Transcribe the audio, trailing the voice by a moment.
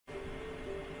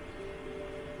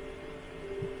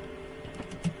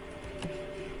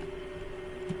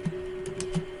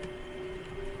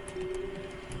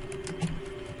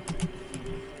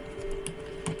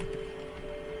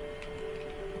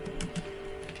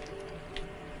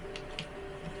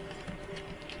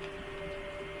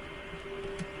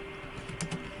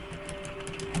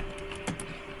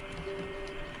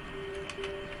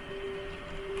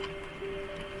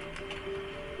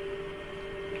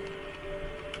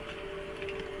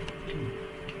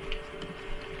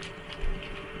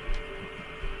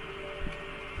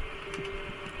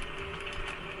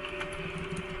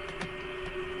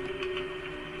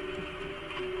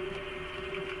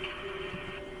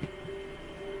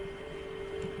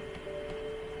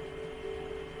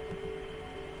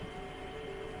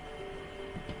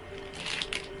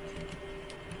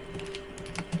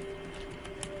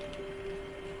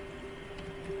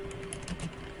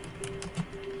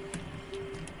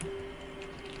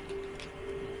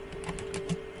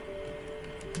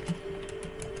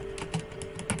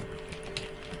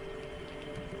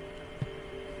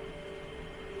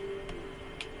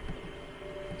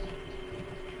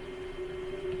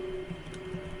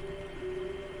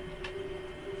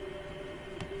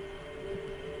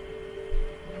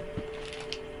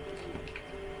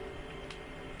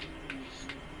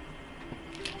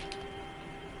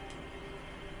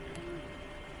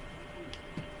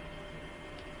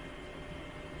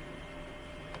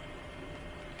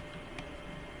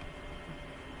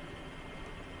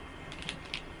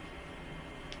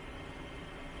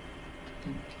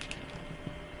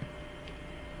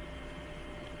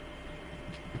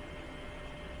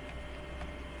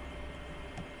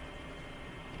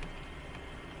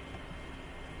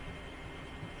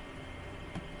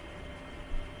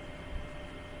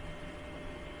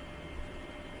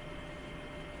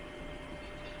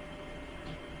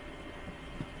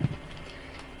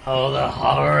Oh, the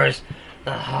horrors!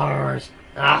 The horrors!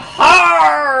 The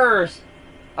horrors!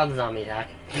 Of the zombie attack.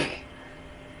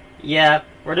 Yeah,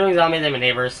 we're doing Zombies and My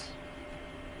Neighbors.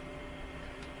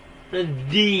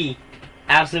 The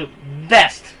absolute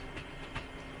best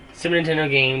Super Nintendo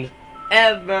games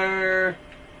ever!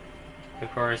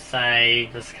 Of course, I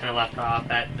just kind of left off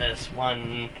at this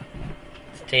one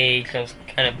stage. I was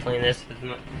kind of playing this with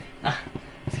my, I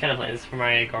was kind of playing this for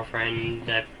my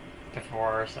girlfriend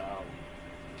before, so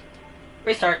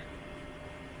restart.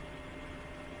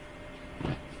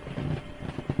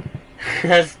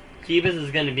 As cheap as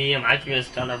it's gonna be, I'm actually gonna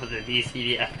start off with a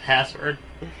DCDF password.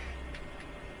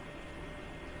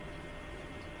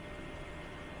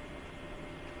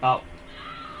 Oh,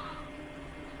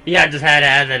 yeah, I just had to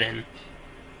add that in.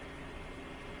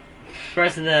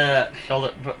 Pressing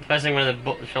one of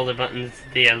the shoulder buttons,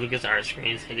 the LucasArts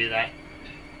screens to do that.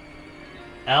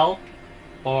 L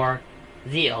or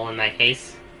ZL in my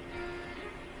case.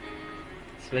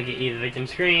 So we get you the victim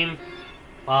scream,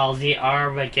 while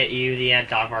ZR would get you the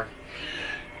dog bark.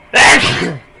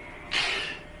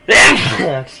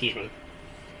 Excuse me.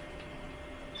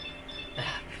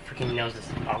 Freaking nose is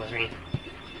bothers me.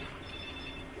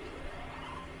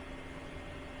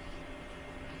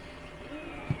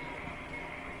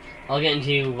 I'll get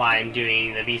into why I'm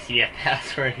doing the BCDF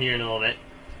password here in a little bit.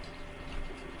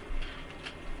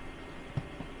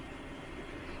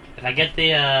 If I get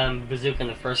the bazooka in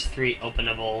the first 3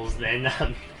 openables, then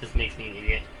this makes me an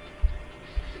idiot.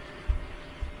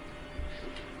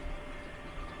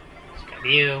 Just grab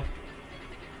you.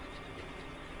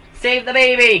 Save the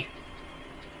baby!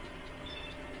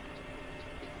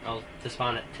 I'll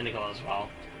despawn at Tentacle as well.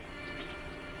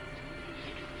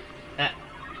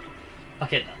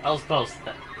 Okay, that was close.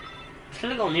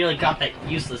 Tentacle nearly got that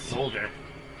useless soldier.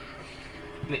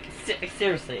 I mean,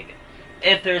 seriously,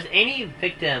 if there's any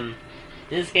victim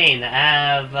in this game that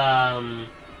have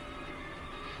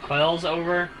coils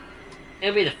over,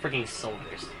 it'll be the freaking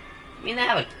soldiers. I mean, they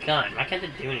have a gun. Why can't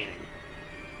they do anything?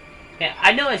 Yeah,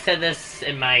 I know I said this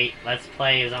in my Let's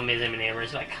Play Zombies and My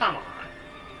Neighbors, but come on.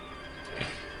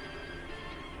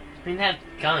 I mean, they have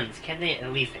guns. Can't they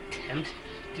at least attempt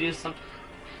to do something?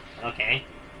 Okay.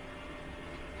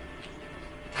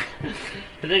 I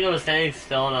think I was standing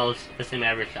still and I was missing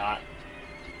every shot.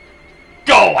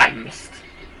 Oh, I missed!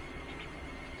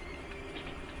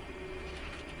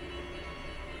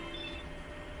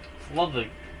 I love the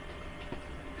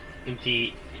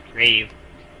empty grave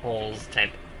holes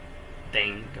type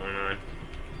thing going on.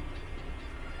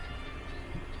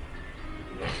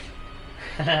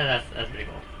 that's pretty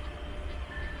cool.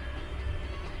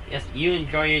 Yes, you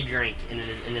enjoy your drink in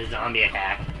a zombie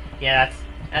attack. Yeah,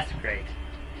 that's great.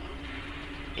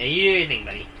 Yeah, you do your thing,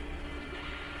 buddy.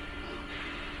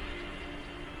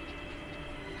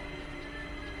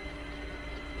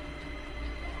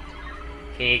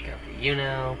 Okay, go for you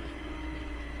now.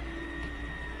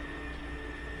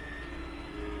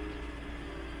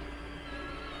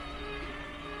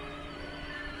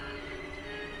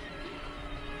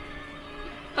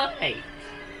 Hi.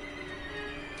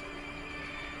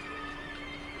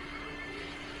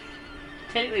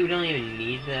 Technically, we don't even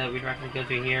need the redirect to go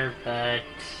through here, but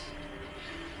it's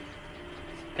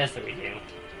best that we do.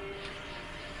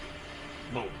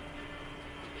 Boom.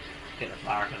 Get the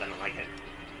flower because I don't like it.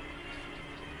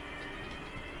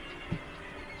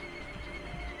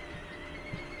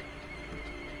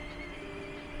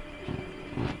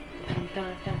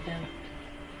 Dun, dun, dun.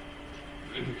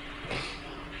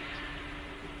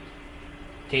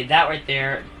 Okay, that right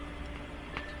there,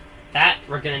 that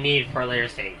we're gonna need for a later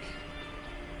stage.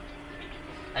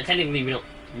 Technically, we don't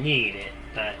need it,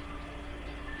 but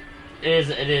it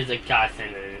is a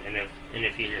godsend in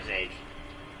a future stage.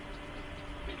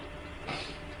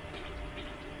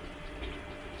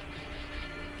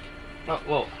 Oh,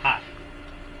 whoa, hi.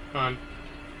 Come on.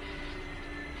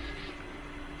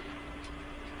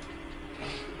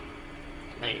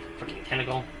 My freaking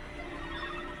tentacle.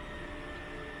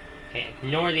 Okay,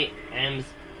 ignore the M's.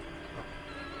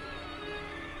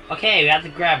 Okay, we have to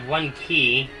grab one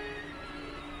key.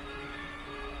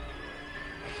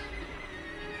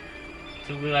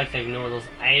 So we like to ignore those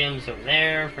items over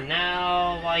there for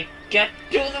now. Like, get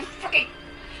to the freaking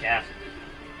chef.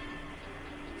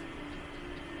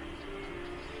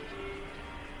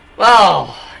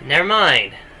 Well, never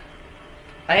mind.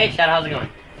 Oh, hey, Chad, how's it going?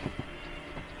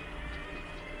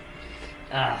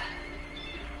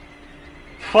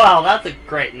 Well, that's a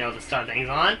great note to start things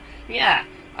on. Yeah,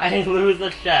 I lose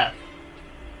the chef.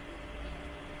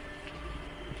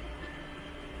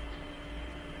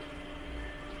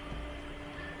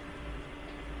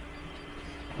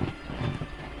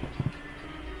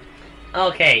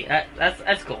 Okay,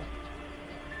 that's cool.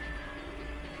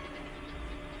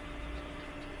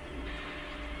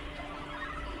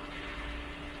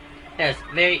 That's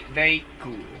very, very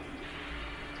cool.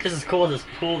 Just as cool as this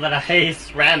pool that I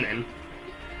swam in.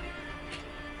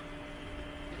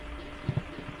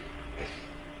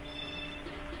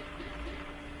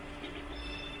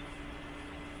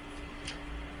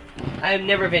 I've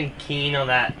never been keen on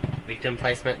that victim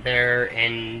placement there,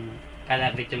 and by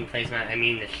that victim placement, I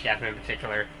mean the chef in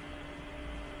particular.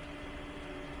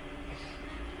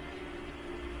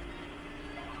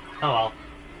 Oh well.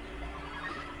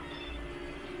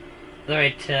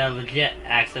 Alright, to legit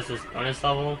access this bonus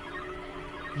level,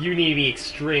 you need to be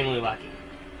extremely lucky.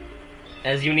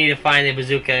 As you need to find the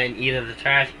bazooka in either the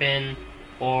trash bin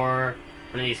or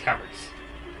one of these cupboards.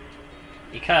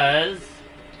 Because,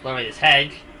 lower this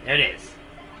hedge, there it is.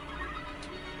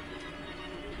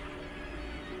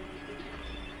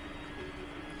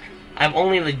 I've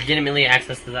only legitimately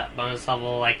accessed to that bonus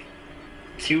level like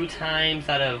 2 times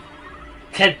out of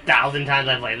 10,000 times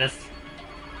I've played this.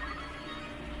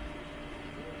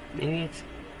 Maybe it's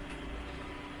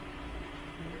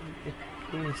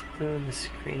blue on the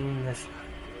screen. That's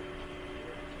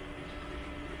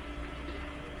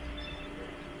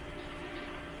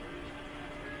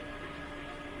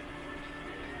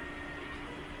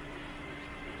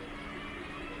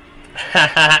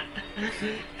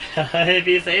if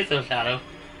you say so, Shadow.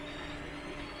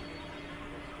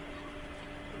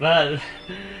 But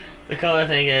the color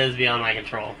thing is beyond my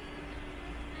control.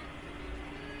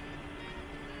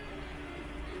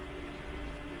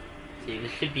 See, there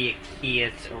should be a key.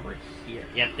 It's over here.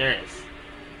 Yep, there is.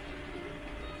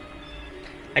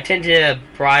 I tend to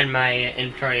broaden my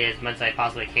inventory as much as I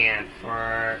possibly can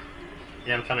for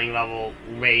an upcoming level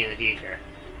way in the future.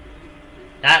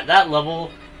 That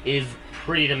level is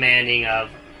pretty demanding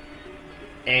of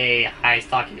a high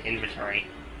stock inventory.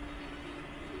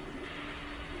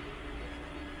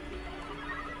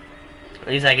 At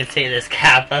least I can say this,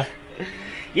 Kappa.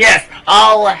 Yes!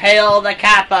 All hail the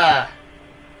Kappa!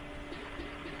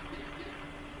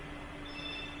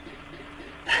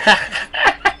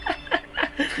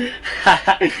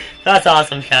 That's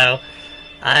awesome, Shadow.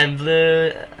 I'm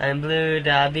blue,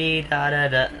 da be da da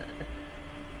da.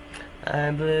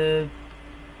 I'm blue,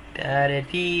 da da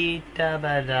be da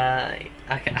ba da.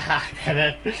 Okay,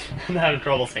 I'm having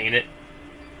trouble saying it.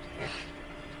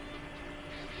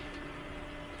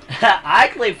 I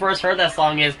actually first heard that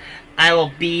song is I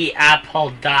Will Be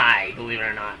Apple Die, believe it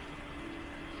or not.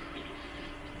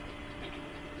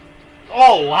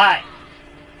 Oh, why?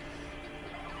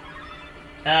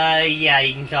 Yeah,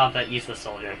 you can call it that useless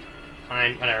soldier.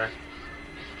 Fine, whatever.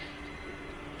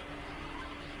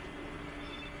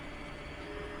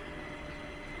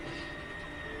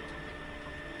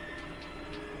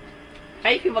 How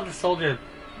do you feel about the soldier,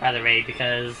 by the way?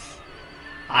 Because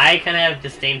I kind of have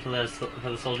disdain for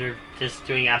the soldier just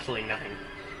doing absolutely nothing.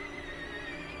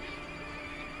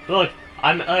 Look,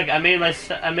 I made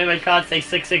my card say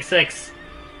 666.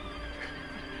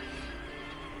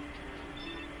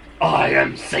 I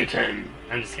am Satan.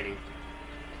 I'm just kidding.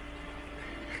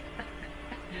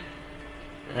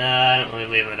 I don't really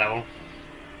believe in the devil.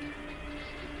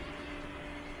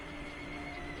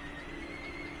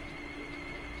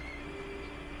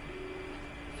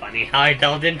 Funny how I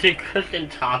delved into Christian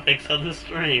topics on the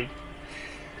stream.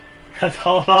 That's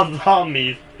all about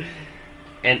zombies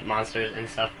and monsters and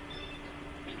stuff.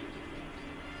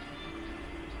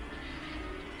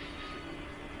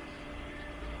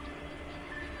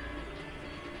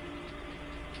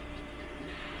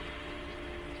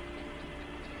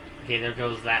 Okay, there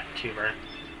goes that tuber.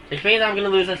 Which means I'm gonna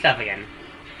lose this stuff again.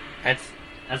 That's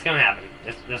gonna happen.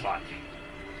 Just watch.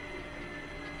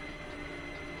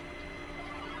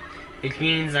 Which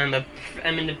means I'm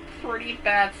in a pretty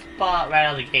bad spot right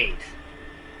out of the gate.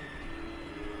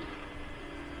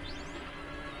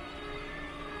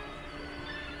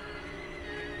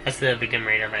 That's the victim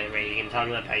radar, by the way. You can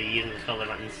toggle it by using the shoulder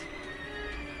buttons.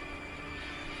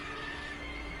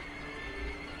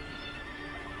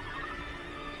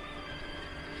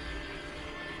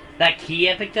 That key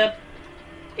I picked up,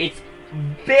 it's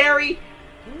very,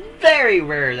 very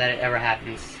rare that it ever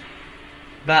happens.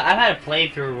 But I've had a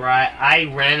playthrough where I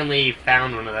randomly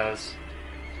found one of those.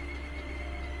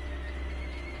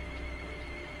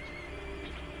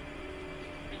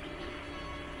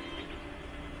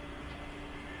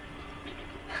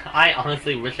 I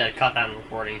honestly wish I'd caught that in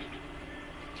recording.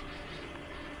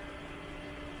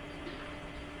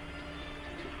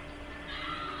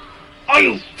 Oh,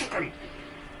 you fucking...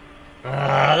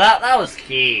 that was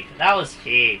cheap. That was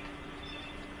cheap.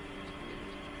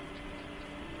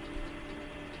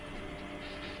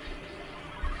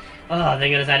 Oh,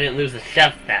 thank goodness I didn't lose the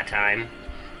chef that time.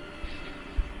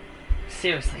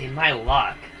 Seriously, my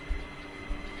luck.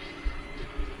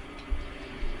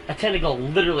 A tentacle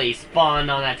literally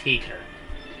spawned on that teacher.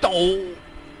 Oh.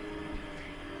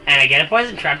 And I get a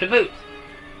poison trap to boot.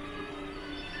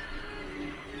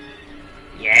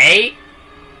 Yay!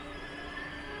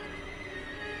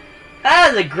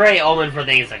 That is a great omen for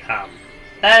things to come.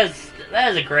 That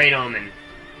is a great omen.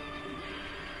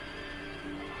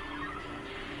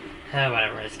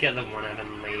 Whatever, let's get the one of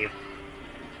them and leave.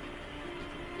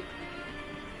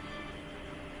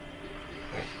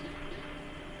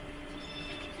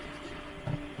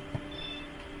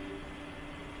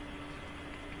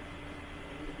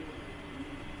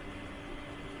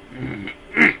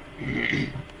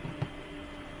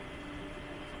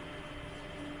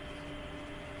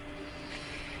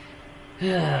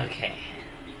 Okay.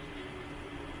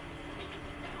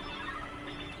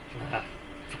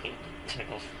 Fucking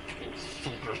tentacles. Fucking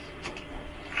soldiers. Fucking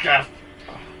chef.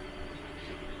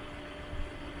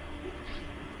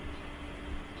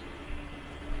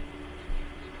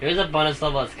 There's a bonus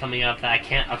level that's coming up that I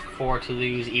can't afford to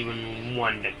lose even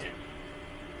one victim.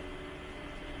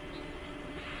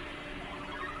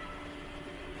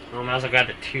 Well, I might as well grab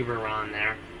the tuber on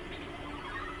there.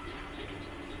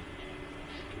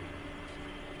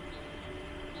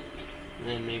 And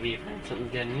then maybe find something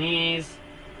good in these.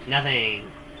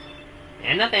 Nothing.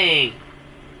 And nothing!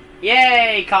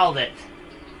 Yay! Called it!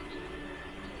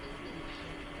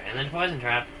 And then poison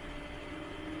trap.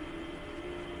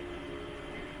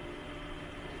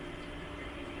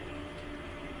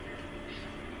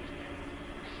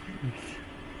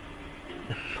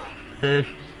 I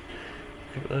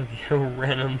love you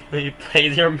randomly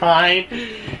plays your mind.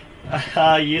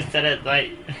 You said it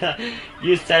like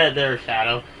you said it there,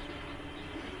 Shadow.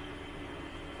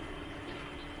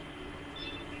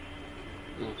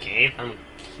 Okay, found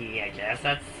key, I guess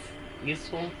that's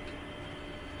useful.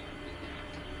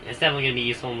 It's definitely gonna be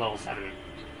useful in level 7.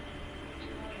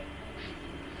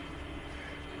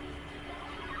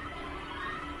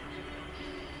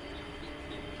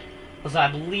 Also,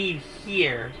 I believe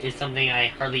here is something I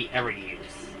hardly ever use.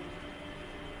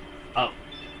 Oh,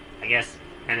 I guess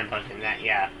random potion, that,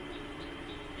 yeah.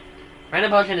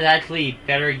 Random potion is actually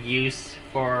better use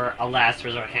for a last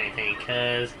resort kind of thing,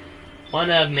 because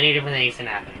one of many different things can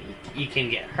happen. You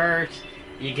can get hurt,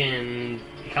 you can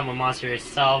become a monster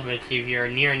yourself, but if you're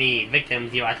near any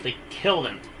victims, you actually kill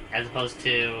them, as opposed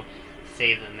to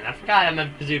save them. And I forgot I have my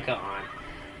bazooka on.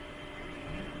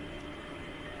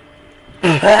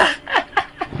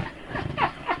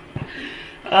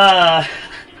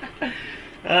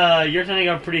 You're turning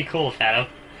out pretty cool, Shadow.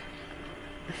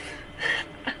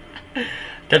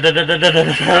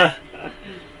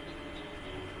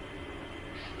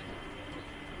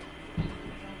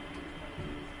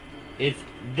 It's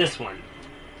this one.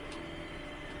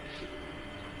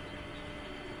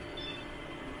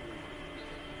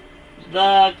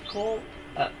 The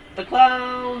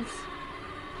clowns.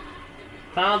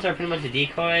 Clowns are pretty much the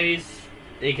decoys.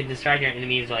 They can distract your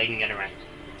enemies while you can get around.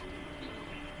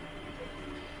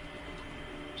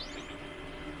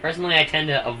 Personally, I tend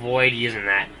to avoid using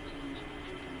that.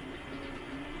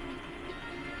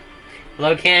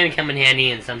 Although it can come in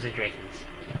handy in some situations.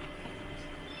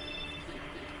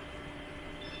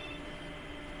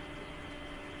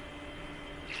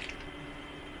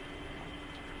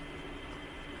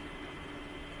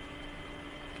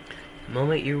 The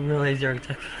moment you realize you're in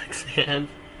touch with quicksand,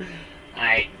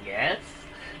 I guess.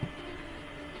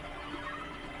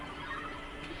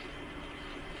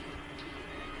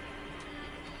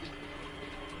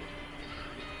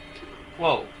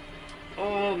 Whoa.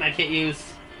 Oh, my kit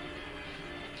use.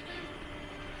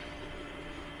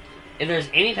 If there's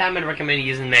any time I'd recommend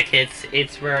using mech hits,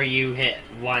 it's where you hit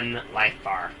one life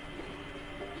bar.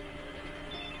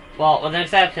 Well, with the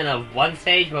exception of one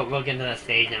stage, but we'll get into that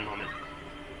stage in a moment.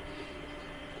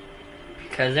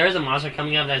 Because there's a monster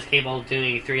coming up that's capable of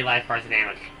doing 3 life bars of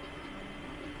damage.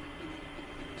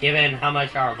 Given how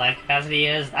much our life capacity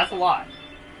is, that's a lot.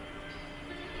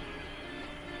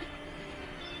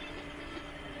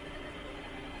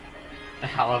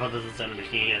 However, this is a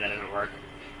machine here that doesn't work.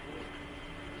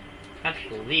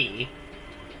 Actually...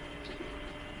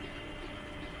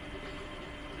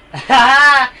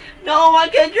 No one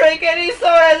can drink any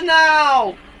sodas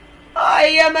now! I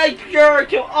am a jerk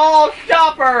to all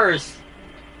shoppers!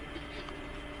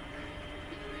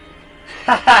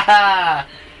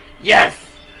 Yes!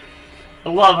 I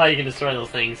love how you can destroy those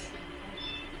things.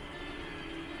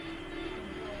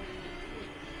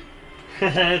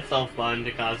 It's so fun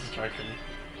to cause destruction.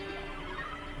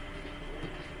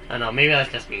 I don't know, maybe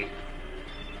that's just me.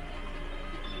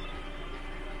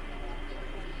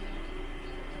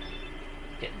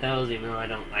 those, even though I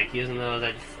don't like using those.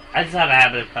 I just have a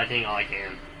habit of collecting all I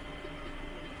can.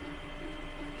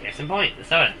 Case in point, the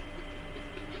soda.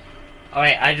 Oh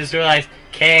wait, I just realized,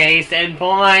 case in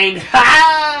point!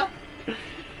 Ha!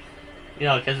 You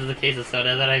know, because it's a case of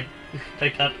soda that I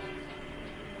picked up.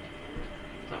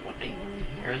 Not what I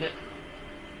heard it.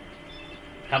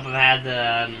 Help have had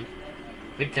the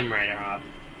victim rider off.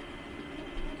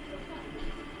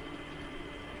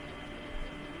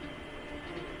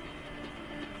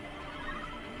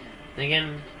 And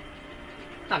again,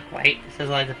 not quite. It says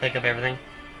I like to pick up everything.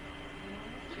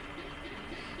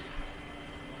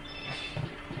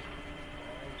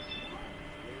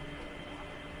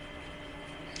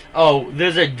 Oh,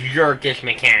 there's a jerkish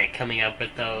mechanic coming up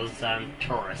with those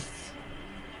tourists.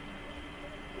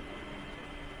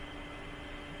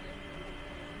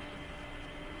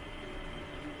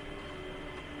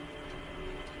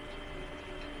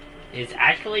 It's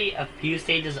actually a few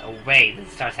stages away that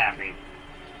it starts happening.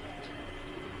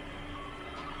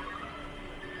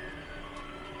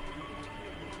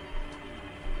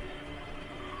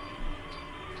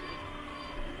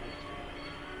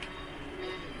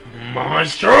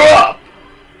 Monster up!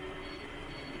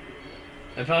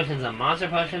 The potion's a monster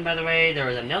potion, by the way. There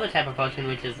was another type of potion,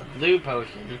 which is the blue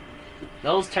potion.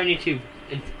 Those turn you to...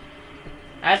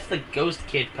 That's the Ghost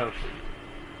Kid potion.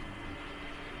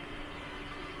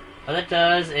 What that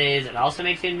does is it also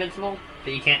makes you invincible,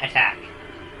 but you can't attack.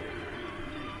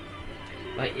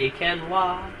 But you can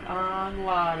walk on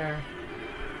water.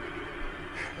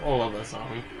 I love this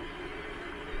song.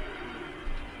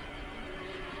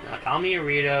 Now, call me a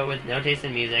weirdo with no taste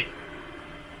in music,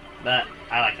 but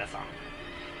I like that song.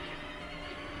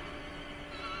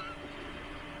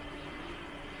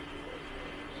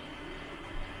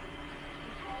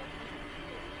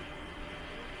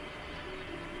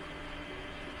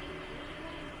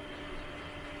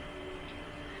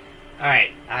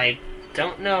 Alright, I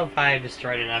don't know if I've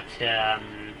destroyed enough to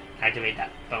activate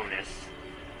that bonus.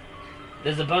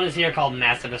 There's a bonus here called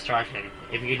Massive Destruction.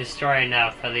 If you destroy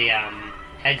enough of the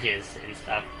hedges and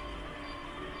stuff.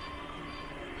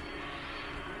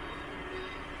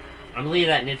 I believe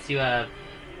that nets you a...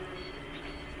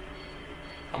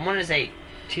 I want to say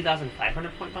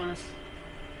 2,500 point bonus?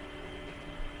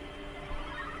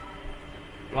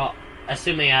 Well,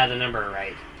 assuming I have the number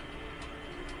right.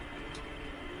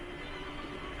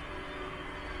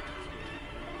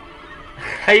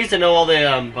 I used to know all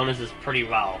the bonuses pretty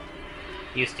well.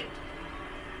 Used to.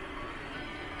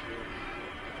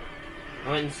 I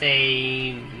wouldn't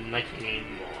say much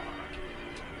anymore.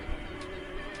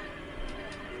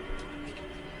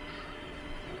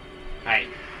 Alright.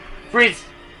 Freeze!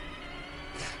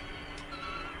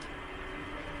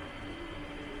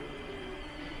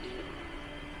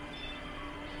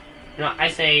 You know, I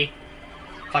say,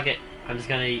 fuck it. I'm just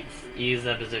gonna use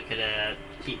the bazooka to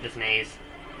keep this maze.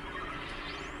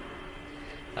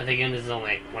 I think there's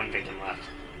only one victim left.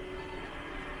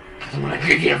 I'm gonna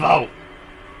kick you vote!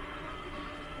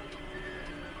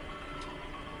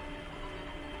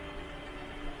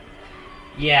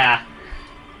 Yeah.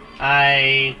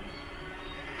 I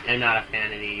am not a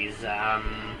fan of these,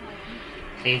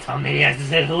 Chainsaw Maniacs to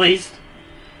say the least.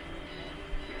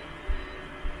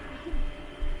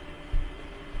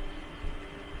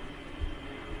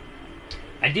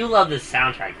 I do love this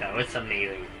soundtrack though, it's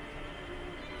amazing.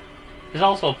 There's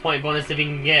also a point bonus if you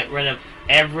can get rid of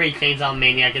every Chainsaw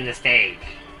Maniac in the stage.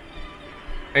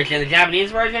 Actually, in the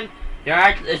Japanese version,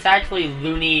 it's actually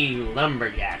Looney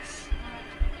Lumberjacks.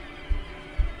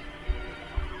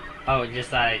 Oh, just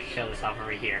thought I'd show this off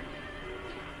over here.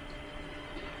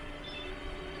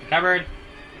 Covered.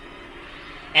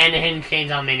 And the hidden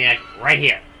Chainsaw Maniac right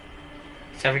here.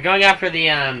 So if you're going after the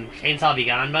Chainsaw Be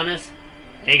Gone bonus,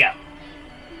 there you go.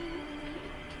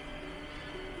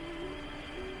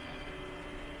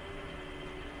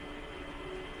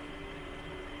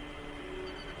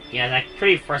 Yeah, that's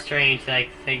pretty frustrating to like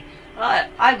think, oh,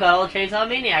 I've got all the Chainsaw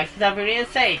Maniacs, it's everybody is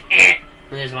safe. And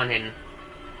there's one hidden.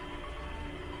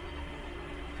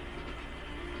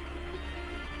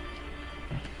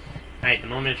 Alright, the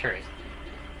moment of truth.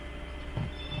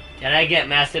 Did I get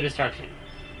Massive Destruction?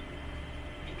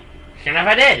 Sure enough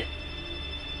I did!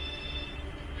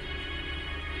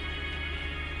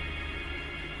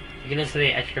 You can listen to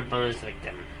the extra bonus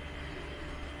victim.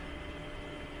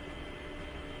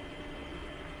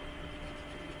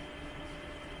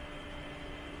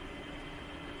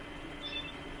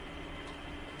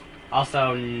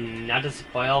 Also, not to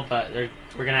spoil, but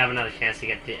we're gonna have another chance to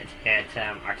get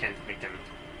our 10th victim.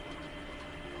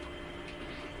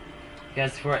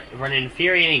 Because for an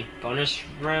infuriating bonus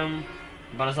room,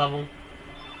 bonus level,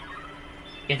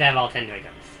 You have to have all 10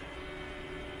 victims.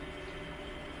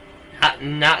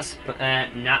 Not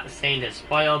saying to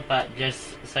spoil, but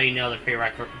just so you know the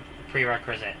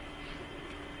prerequisite.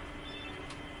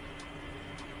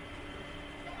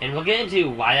 And we'll get into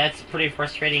why that's pretty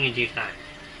frustrating in due time.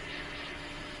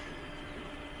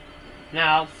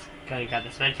 Now, let's go and cut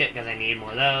this medkit because I need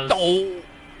more of those. Oh.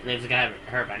 This is gonna get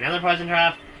hurt by another poison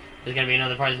trap. There's gonna be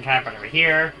another poison trap right over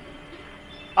here.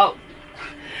 Oh!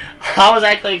 I was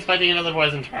actually expecting another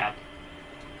poison trap.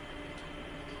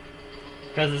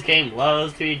 Because this game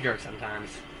loves to be jerk sometimes.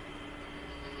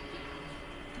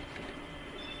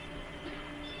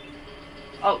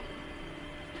 Oh!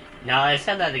 Now that I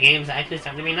said that, the game's actually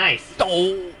starting to be nice.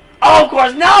 Oh! Oh, of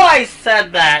course! Now I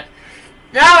said that!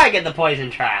 Now I get the poison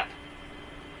trap!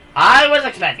 I was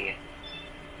expecting it.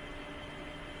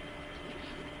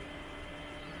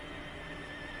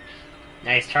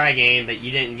 Nice try, game, but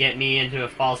you didn't get me into a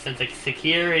false sense of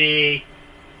security.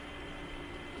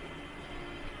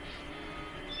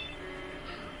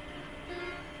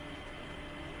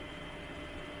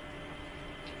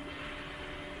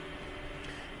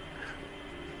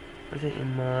 What's it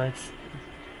in mods?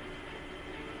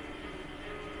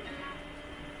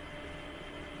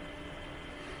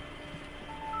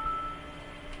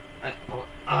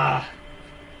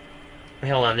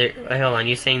 Hold on, hold on,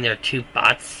 you saying there are 2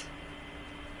 bots?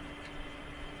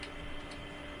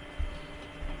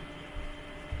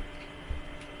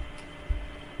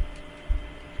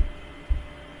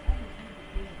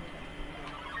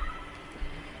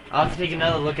 I'll have to take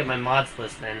another look at my mods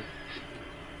list then.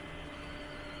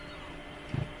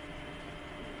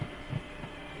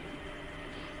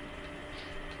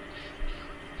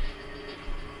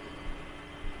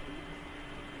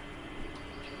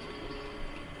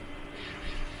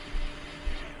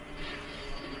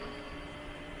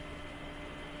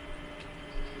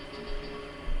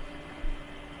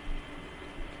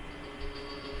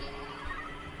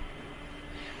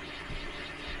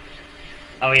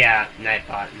 Oh yeah,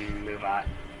 Nightbot and Moobot.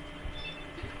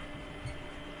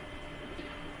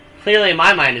 Clearly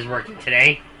my mind is working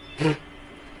today.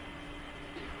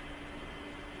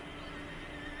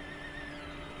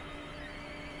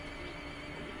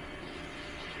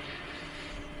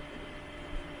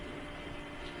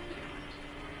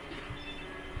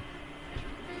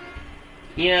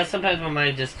 Yeah, sometimes my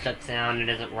mind just shuts down and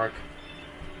it doesn't work.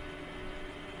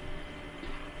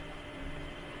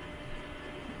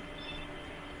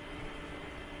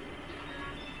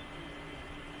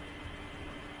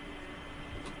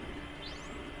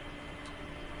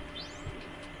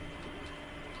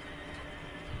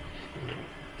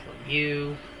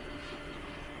 You.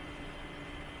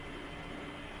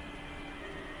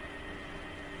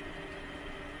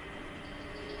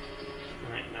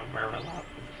 Alright, now where we're left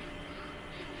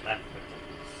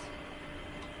victims.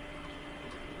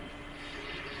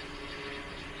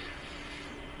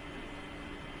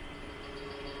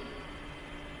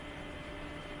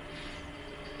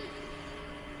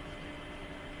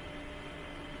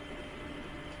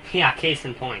 Yeah, case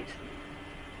in point.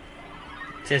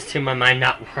 Just to my mind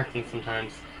not working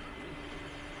sometimes.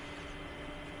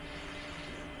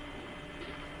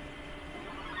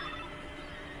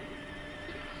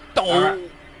 Oh.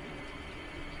 Right.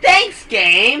 Thanks,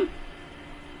 game!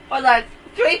 For the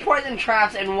 3 poison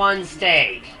traps in 1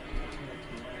 stage.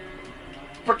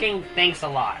 Freaking thanks a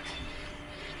lot.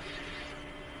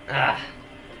 Ugh.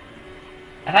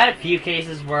 I've had a few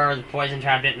cases where the poison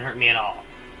trap didn't hurt me at all.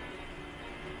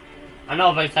 I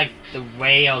don't know if it's like the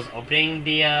way I was opening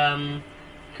the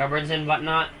cupboards and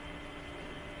whatnot,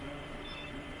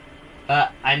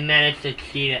 but I managed to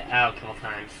cheat it out a couple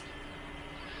times.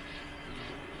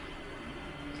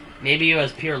 Maybe it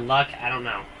was pure luck, I don't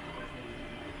know.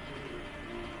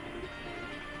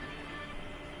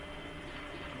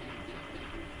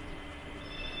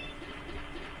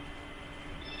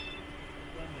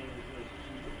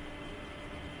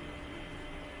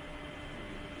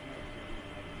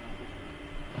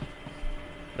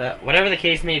 But whatever the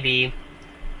case may be,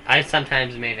 I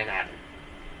sometimes made it happen.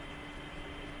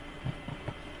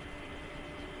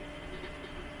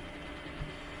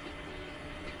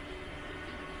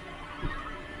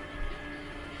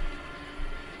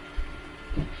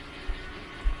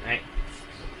 Alright,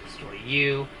 destroy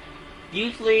you.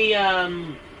 Usually,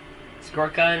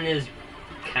 Squirt Gun is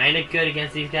kind of good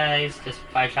against these guys. Just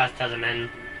 5 shots does them in.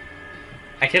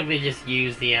 I typically just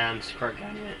use the Squirt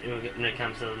Gun when it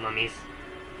comes to the mummies.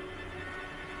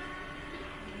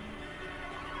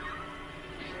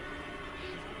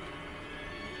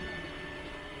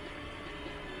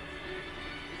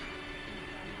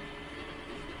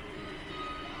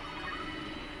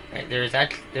 there's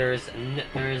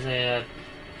a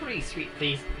pretty sweet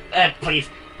place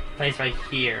right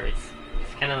here. It's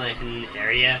kind of like an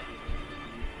area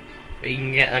where you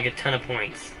can get like a ton of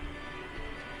points.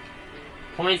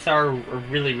 Points are a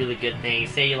really good thing.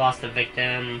 Say you lost a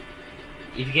victim,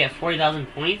 if you get 40,000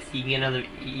 points, you can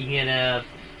get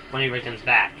one of your victims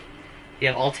back. If you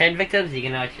have all 10 victims, you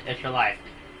get an extra life.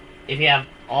 If you have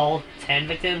all 10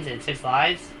 victims and 6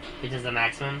 lives, which is the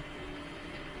maximum,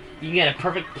 you can get a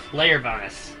perfect player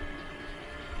bonus,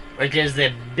 which is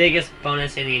the biggest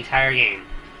bonus in the entire game.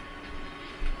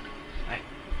 Alright,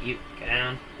 you, get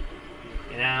down.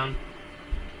 Get down.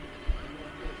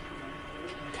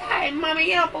 Hey, mommy,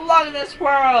 you don't belong in this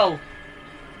world!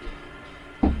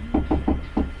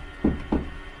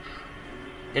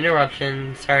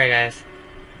 Interruption. Sorry, guys.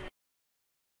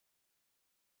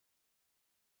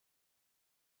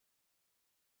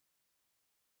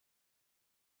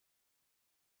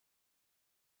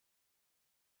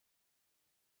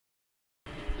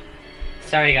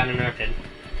 Sorry, got interrupted.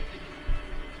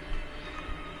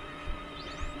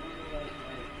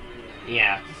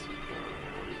 Yeah.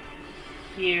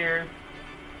 Here.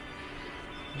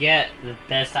 Get the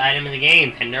best item in the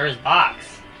game, Pandora's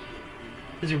Box.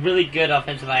 This is a really good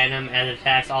offensive item and it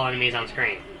attacks all enemies on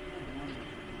screen.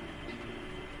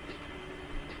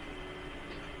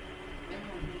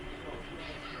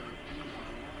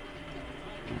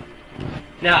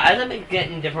 Now, as I've been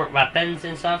getting different weapons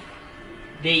and stuff,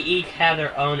 they each have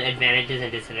their own advantages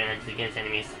and disadvantages against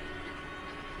enemies.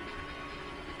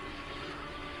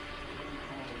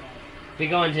 We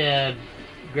go into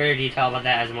greater detail about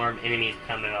that as more enemies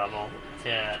become available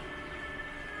to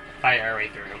fight our way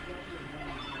through.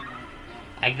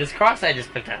 Like this cross I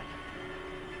just picked up.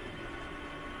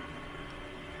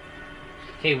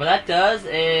 Okay, what that does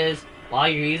is, while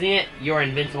you're using it, you're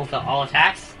invincible to all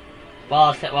attacks,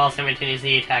 while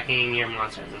simultaneously attacking your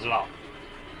monsters as well.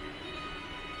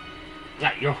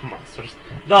 Not your monsters,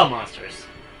 the monsters.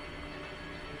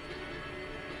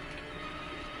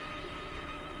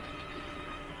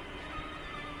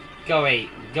 Go away,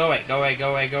 go away, go away,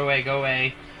 go away, go away, go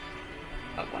away.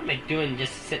 What am I doing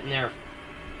just sitting there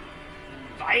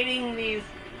fighting these?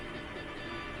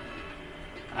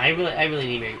 I really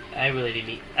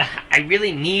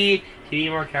need to be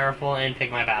more careful and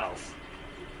pick my battles.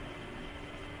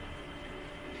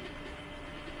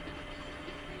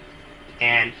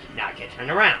 And not get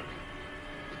turned around.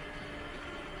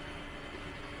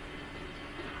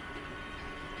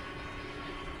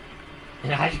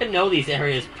 And I should know these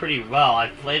areas pretty well.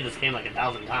 I've played this game like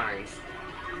 1,000 times.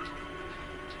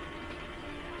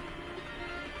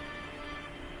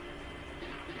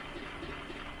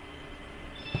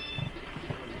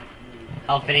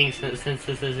 How fitting, since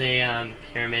this is a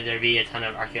pyramid, there'd be a ton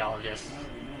of archaeologists.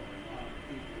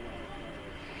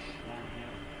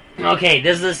 Okay,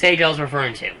 this is the stage I was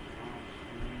referring to.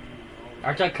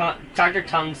 Dr.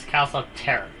 Tongue's Castle of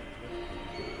Terror.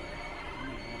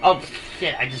 Oh,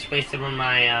 shit, I just wasted one of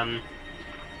my,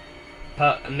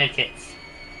 medkits.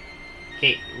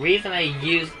 Okay, reason I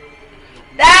use...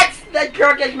 That's the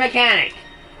Turkish mechanic!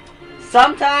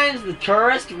 Sometimes the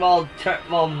tourists will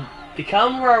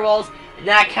become werewolves, and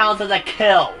that counts as a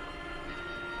kill.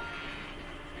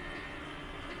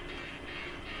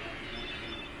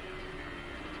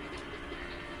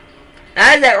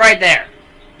 That is it right there.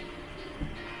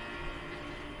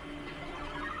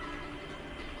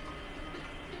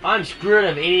 I'm screwed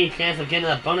of any chance of getting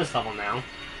that bonus level now.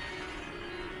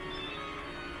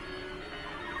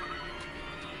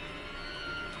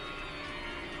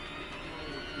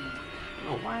 I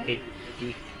don't know why I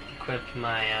de-equipped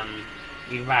my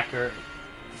Evacker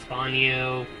spawn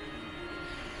you.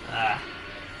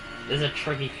 This is a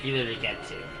tricky feeler to get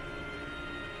to.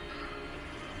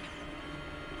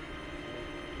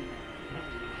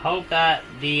 Hope that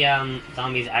the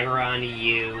zombies aggro onto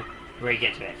you before you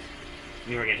get to it.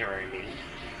 Before you get to where you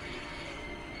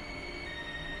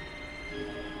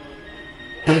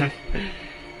mean.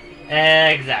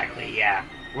 Exactly, yeah.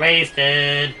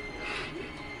 Wasted.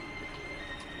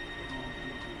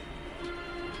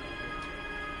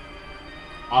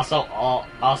 Also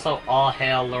all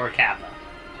hail Lord Kappa.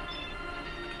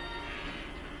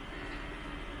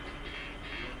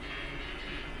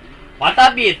 Why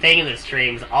that'd be a thing in the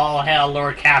streams? All hail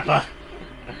Lord Kappa.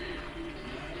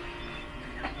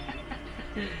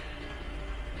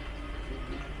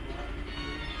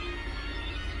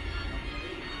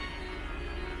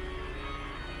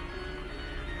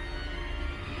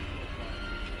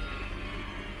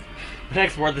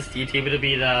 Next word this YouTube, it'll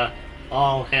be the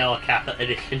All Hail Kappa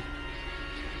edition.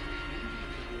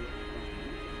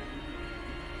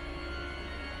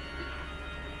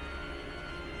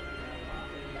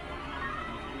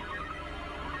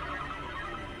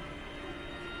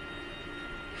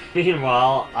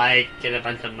 Meanwhile, I get a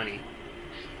bunch of money.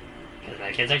 Because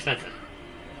my kids are expensive.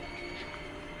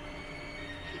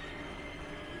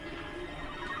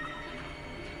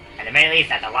 At the very least,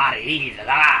 that's a lot of these.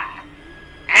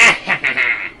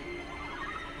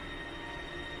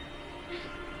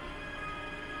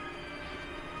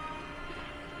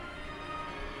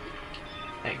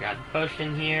 I got the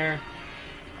potion here.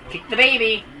 Kick the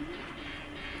baby!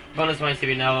 Bonus points if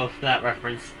you know that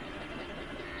reference.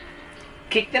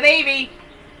 Kick the baby!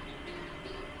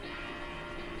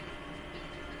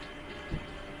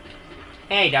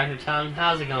 Hey, Dr. Tongue,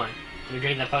 how's it going? You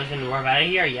drink that potion and we're out of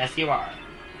here? Yes, you are.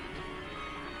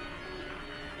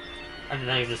 Dr.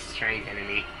 Tongue is a strange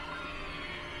enemy.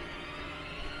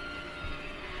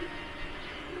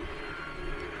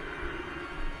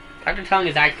 Dr. Tongue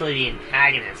is actually the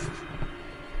antagonist.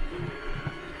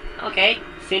 Okay,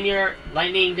 send your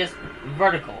lightning just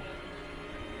vertical.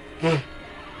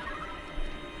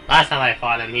 Last time I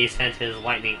fought him, he sent his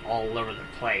lightning all over the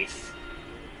place.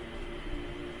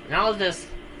 Now this,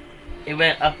 it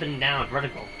went up and down,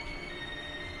 vertical.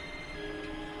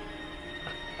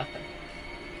 What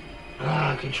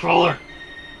the? Controller!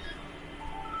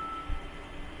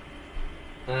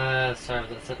 Sorry,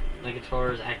 my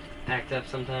controllers act up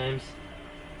sometimes.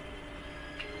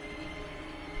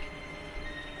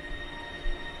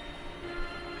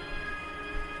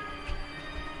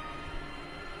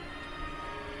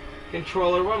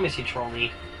 Controller, what miss you troll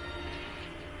me?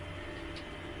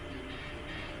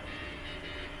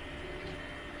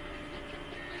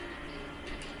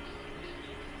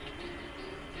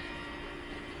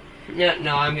 Yeah,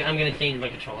 no, I'm gonna change my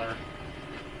controller.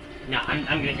 No, I'm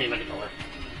gonna change my controller.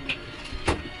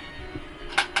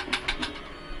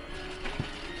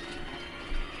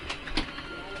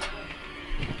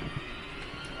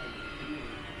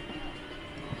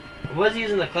 I was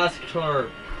using the Classic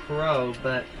Controller Pro,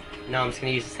 but no, I'm just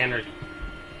gonna use the standard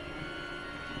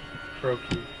Pro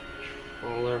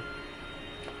controller.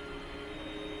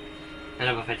 I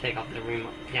don't know if I take off the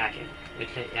remote. Yeah, I can.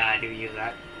 Yeah, I do use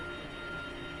that.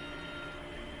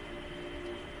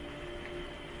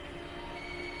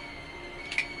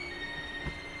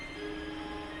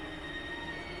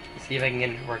 Let's see if I can get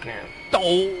it to work now.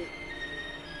 Oh!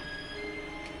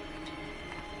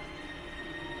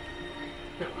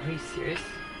 No, are you serious?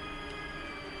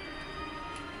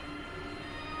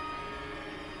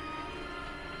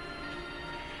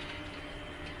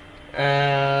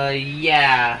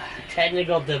 Yeah.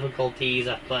 Technical difficulties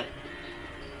afoot.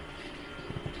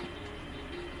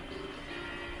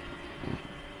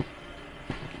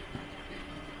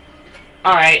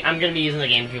 Alright, I'm gonna be using the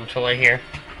GameCube controller here.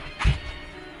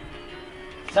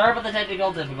 Sorry about the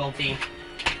technical difficulty.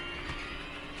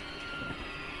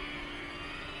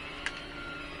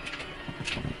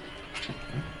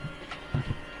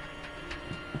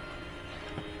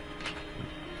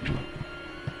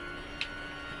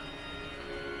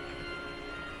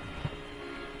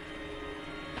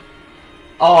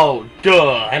 Oh,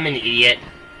 duh, I'm an idiot.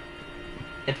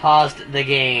 It paused the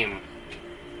game.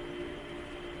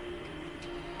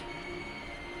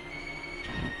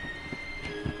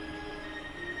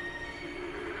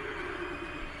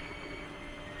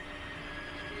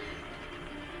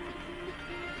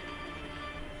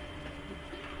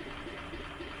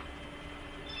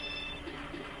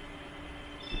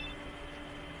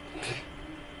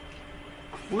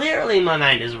 Clearly my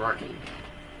mind is working.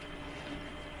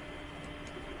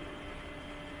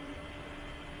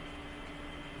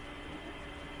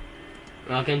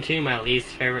 Welcome to my least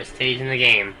favorite stage in the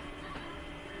game.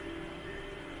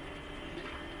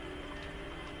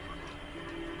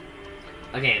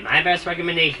 Okay, my best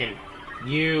recommendation.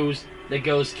 Use the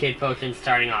Ghost Kid potion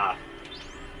starting off.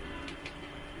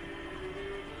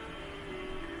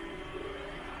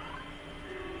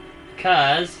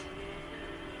 Because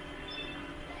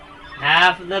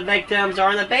half of the victims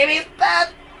are in the baby's bed.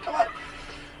 Come on.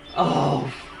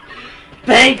 Oh,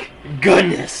 thank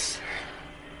goodness.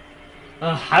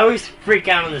 I always freak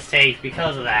out on the stage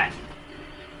because of that.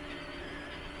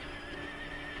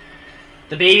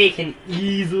 The baby can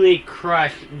easily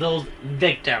crush those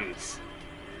victims.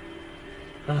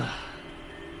 I'm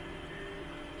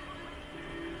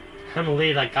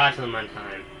relieved I got to them on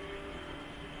time.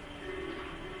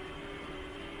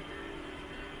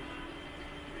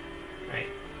 Right.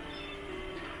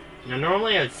 Now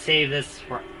normally I would save this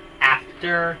for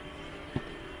after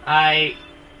I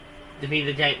defeat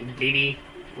the giant baby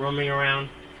roaming around.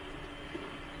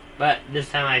 But this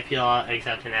time I feel an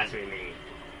exception has to be made.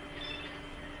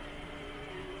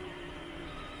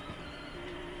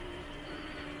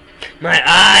 My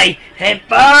eye! It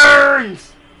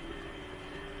burns!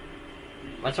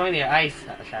 What's wrong with your ice,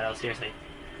 Shadow? Seriously.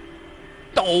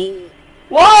 Oh!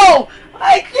 Whoa!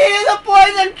 I created the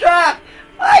poison trap!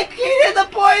 I created the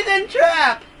poison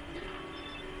trap!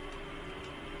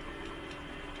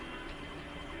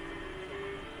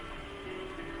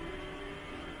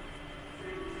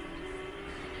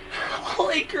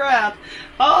 Holy crap!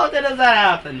 How did that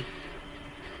happen?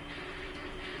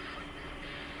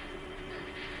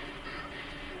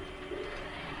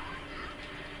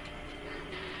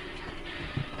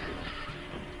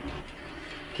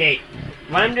 Okay,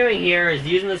 what I'm doing here is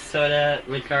using the soda,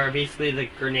 which are basically the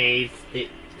grenades.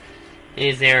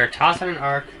 Is there toss on an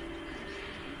arc,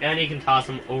 and you can toss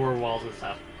them over walls and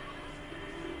stuff.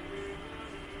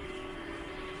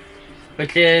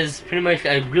 Which is pretty much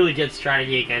a really good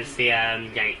strategy against the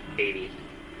giant baby.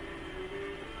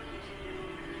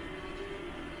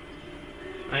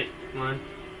 Right, come on.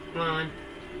 Come on.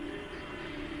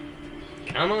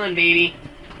 Come on, baby.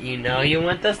 You know you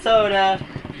want the soda.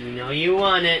 You know you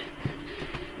want it.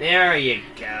 There you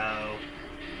go.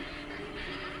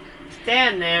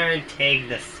 Stand there and take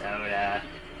the soda.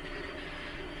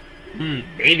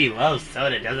 Baby loves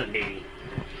soda, doesn't baby?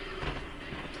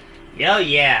 Yo,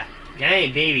 yeah.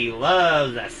 Giant baby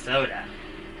loves the soda.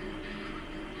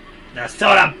 The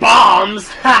soda bombs!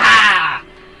 Ha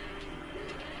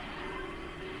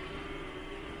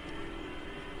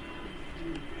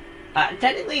ha!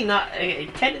 Technically not,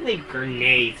 technically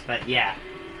grenades, but yeah.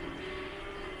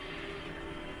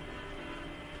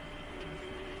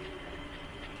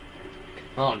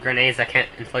 Well, grenades that can't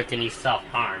inflict any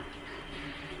self-harm.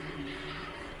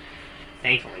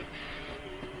 Thankfully.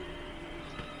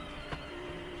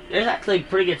 There's actually a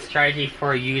pretty good strategy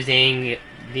for using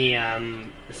the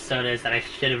sodas that I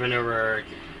should have run over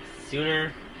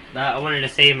sooner. But I wanted to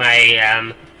save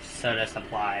my soda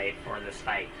supply for this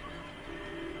fight.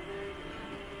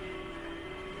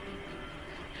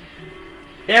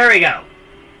 There we go.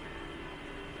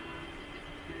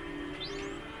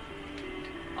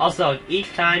 Also,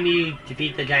 each time you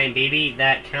defeat the giant baby,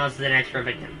 that counts as an extra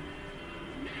victim.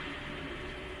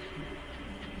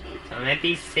 So it might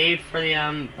be saved for the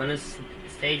bonus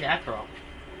stage after all.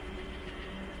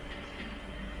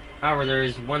 However,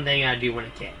 there's one thing I do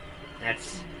want to get.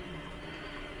 That's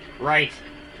right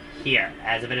here,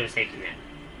 as a bit of a safety net.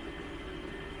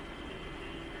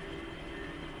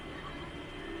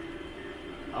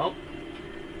 Oh.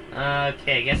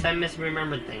 Okay, I guess I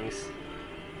misremembered things.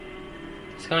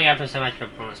 It's going after so much for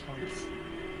bonus points.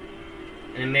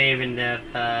 And it may even end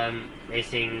up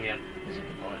wasting a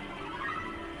bazooka bullet.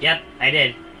 Yep, I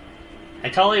did. I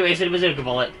totally wasted a bazooka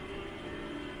bullet.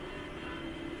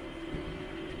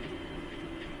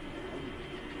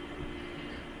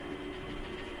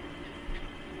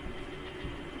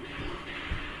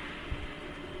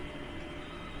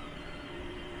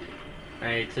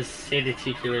 Alright, just save the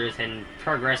two killers and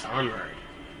progress onward.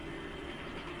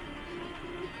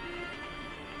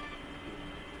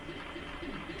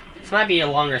 This might be a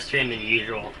longer stream than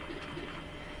usual,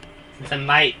 since I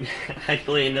might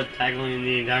actually end up tackling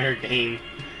the entire game.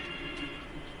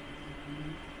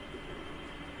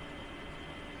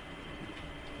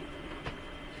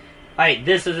 Alright,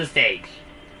 this is the stage.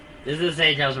 This is the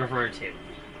stage I was referring to.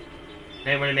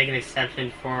 I want to make an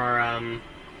exception for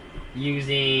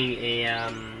using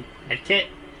a kit,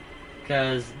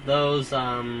 because those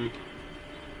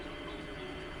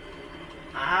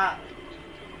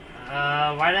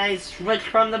why did I switch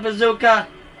from the bazooka?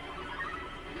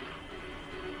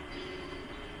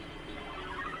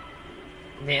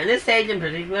 Okay, in this stage in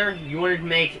particular, you wanted to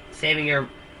make saving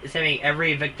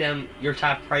every victim your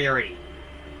top priority.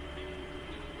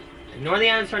 Ignore the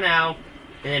items for now,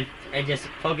 and just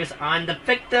focus on the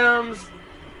victims.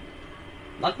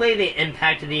 Luckily, the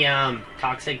impact of the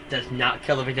toxic does not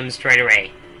kill the victims straight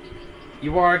away.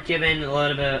 You are given a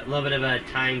little bit of a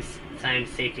time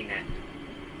safety net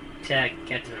to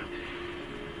get to them.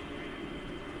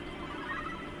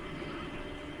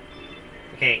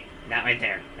 Okay, that right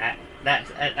there. That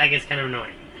gets kind of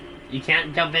annoying. You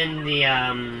can't jump in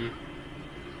the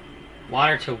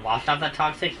water to wash off that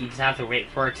toxic. You just have to wait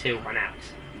for it to run out.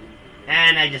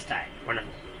 And I just died.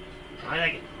 Wonderful. I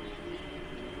like it.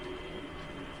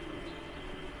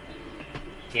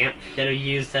 Damn, should have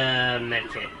used a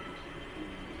medkit.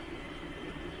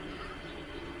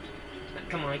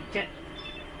 Come on, get.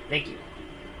 Thank you.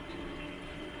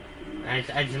 I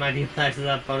just might be blessed with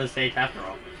that bonus stage after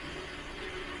all.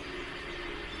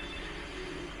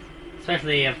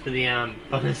 Especially after the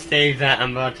bonus stage that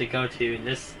I'm about to go to in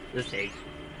this stage.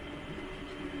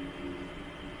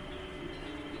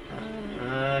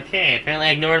 Okay, apparently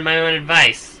I ignored my own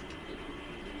advice.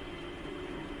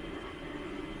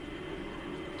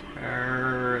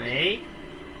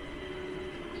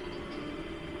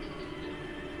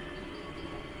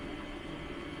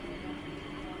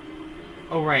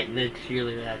 Oh right, the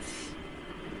cheerleader that's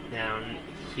down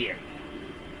here.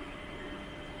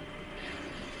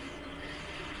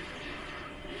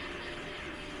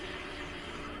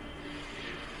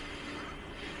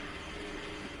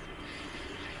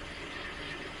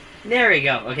 There we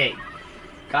go. Okay,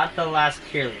 got the last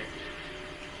cheerleader.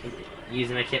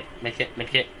 Using my kit.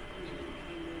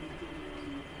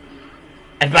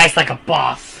 Advice like a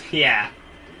boss. Yeah.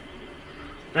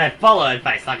 And I follow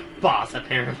advice like a boss,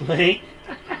 apparently.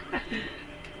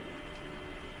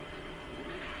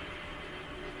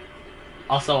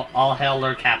 Also, all hail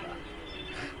Lord Kappa.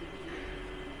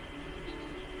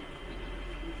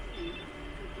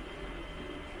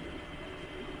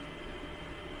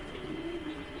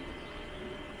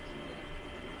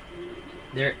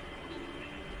 There.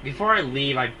 Before I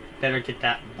leave, I better get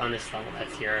that bonus level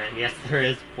that's here, and yes, there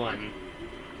is one.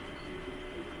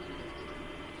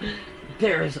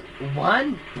 There is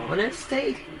one bonus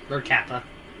stage? Lord Kappa.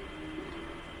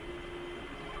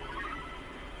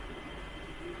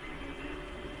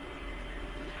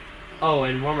 Oh,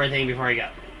 and one more thing before I go.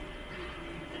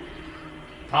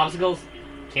 Popsicles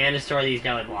can destroy these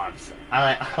jelly blobs.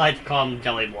 I like to call them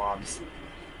jelly blobs.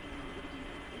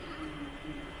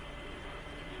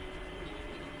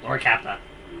 Or Kappa.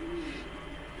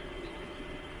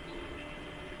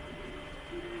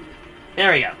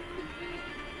 There we go.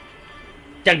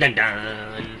 Dun dun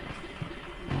dun.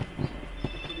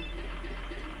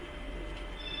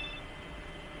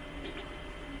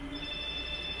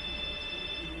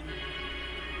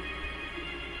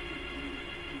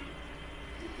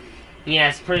 Yeah,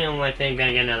 it's pretty unlikely I'm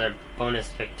gonna get another bonus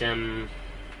victim.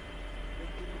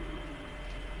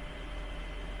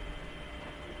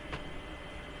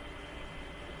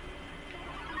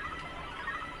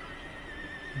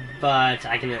 But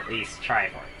I can at least try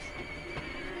for it.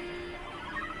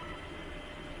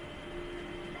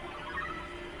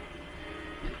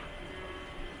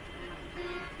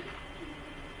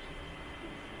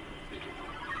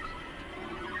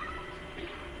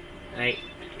 Right,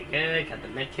 okay, good, got the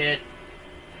medkit.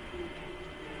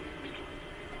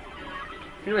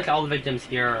 Pretty much all the victims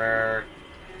here are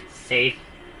safe.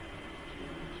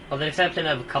 With the exception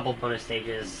of a couple bonus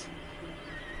stages,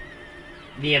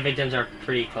 the victims are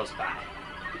pretty close by.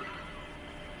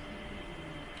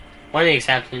 One of the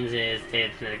exceptions is the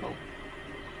Pinnacle.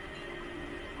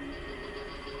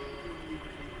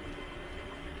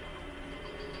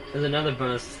 There's another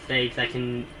bonus stage that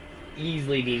can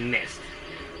easily be missed.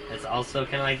 It's also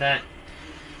kind of like that.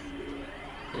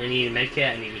 I need a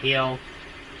medkit, I need to heal.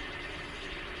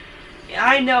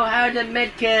 I know how to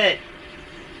medkit!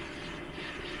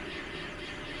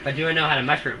 But do I know how to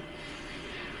mushroom?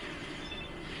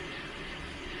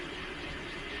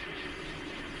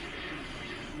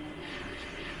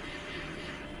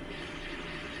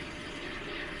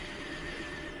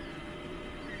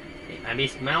 They might be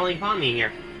smiling upon me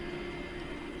here.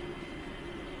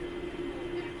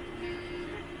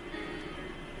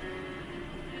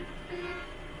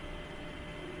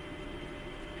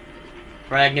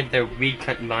 Right, I get the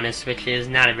recut bonus, which is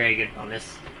not a very good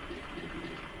bonus.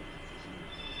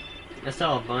 But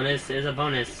still, a bonus is a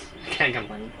bonus. I can't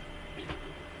complain.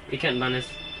 Recut bonus.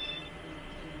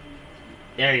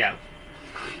 There we go.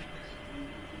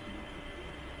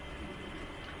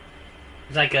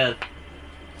 It's like a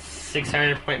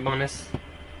 600 point bonus.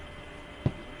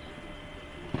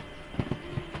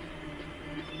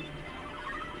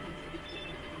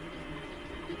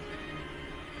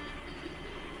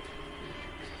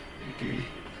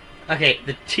 Okay,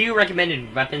 the two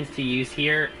recommended weapons to use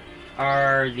here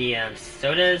are the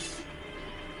sodas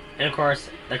and, of course,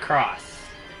 the cross.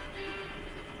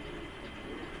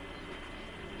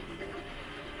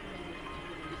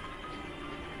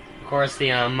 Of course,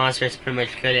 the monster is pretty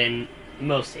much good in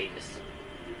most stages.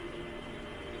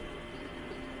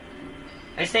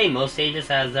 I say most stages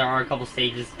as there are a couple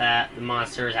stages that the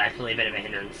monster is actually a bit of a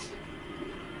hindrance.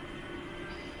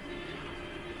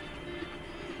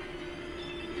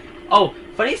 Oh,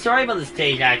 funny story about this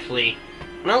stage, actually.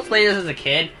 When I was playing this as a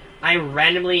kid, I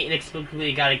randomly,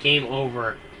 inexplicably got a game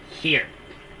over here.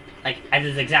 Like, at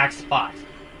this exact spot.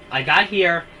 I got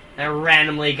here, and I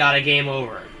randomly got a game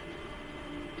over.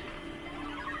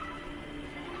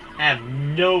 I have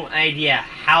no idea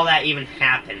how that even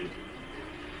happened.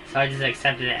 So I just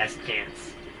accepted it as chance.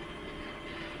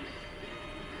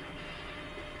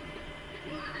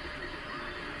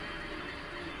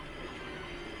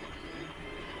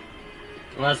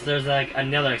 Unless there's like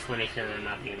another explanation that I'm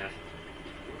not thinking of.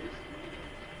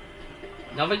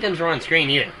 No victims were on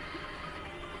screen either.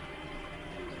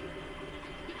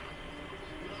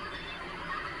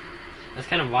 That's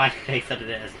kind of why I accepted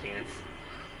it as chance.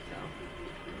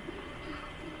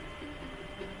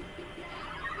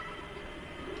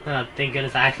 Thank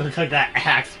goodness I actually took that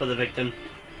axe for the victim.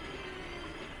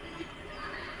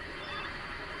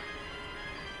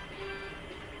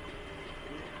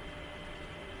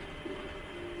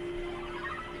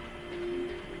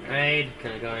 Alright,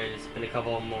 gonna go ahead and spin a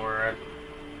couple more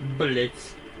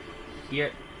bullets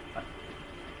here.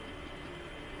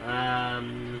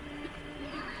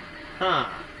 Huh.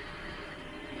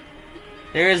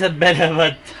 There is a bit of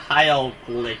a tile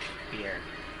glitch here.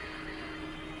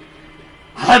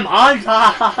 I'm on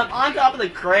top of the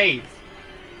crates!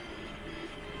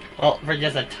 Well, for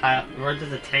just a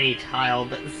tiny tile,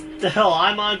 but still,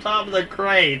 I'm on top of the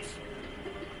crates!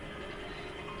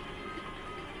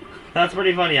 That's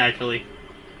pretty funny, actually.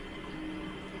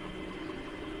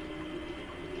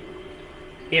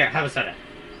 Here, have a soda.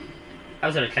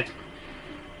 Have a soda, catch.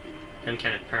 I'm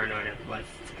kind of paranoid of what's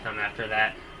to come after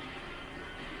that.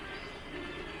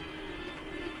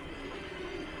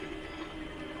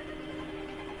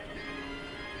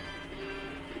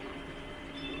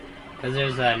 Because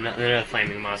there's another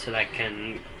flaming monster that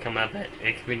can come up, but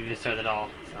it can be destroyed at all,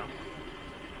 so.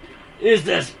 Is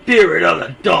the spirit of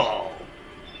the doll!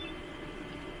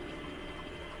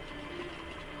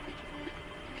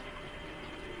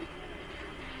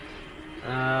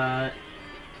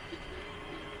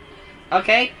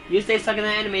 Okay, you stay stuck in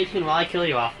that animation while I kill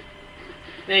you off.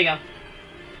 There you go.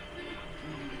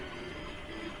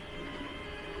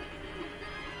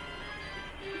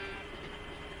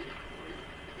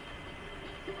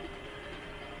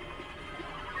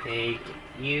 Take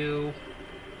you.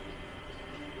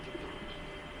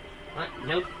 What?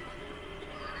 Nope.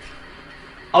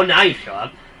 Oh, now you show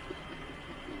up.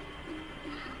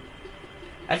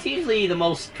 That's usually the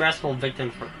most stressful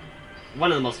victim for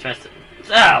one of the most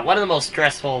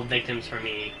stressful victims for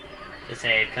me to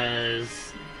save,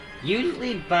 because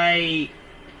usually by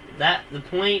the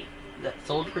point that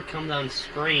soldier comes on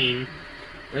screen,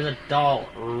 there's a doll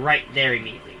right there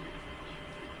immediately.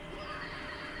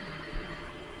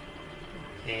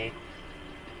 Okay,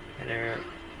 better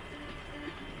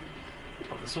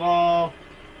on this wall,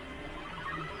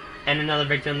 and another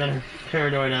victim that I'm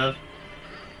paranoid of.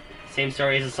 Same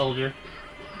story as a soldier.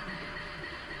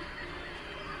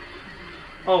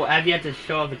 Oh, I've yet to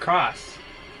show the cross.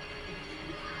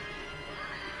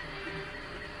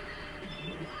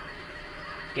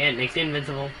 Again, makes it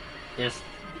invincible. Just,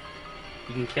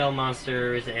 you can kill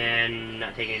monsters and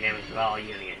not take any damage while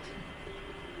using it.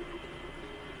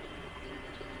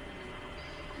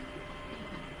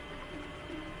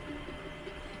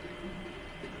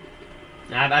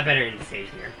 I better end the stage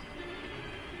here.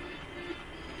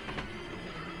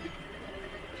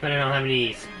 But I don't have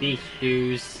any speed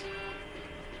shoes.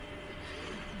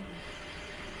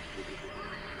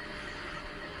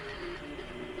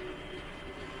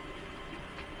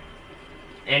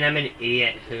 And I'm an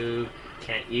idiot who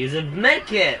can't use a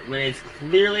medkit when it's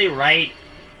clearly right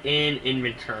in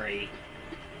inventory.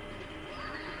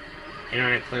 And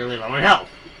I'm clearly low on health.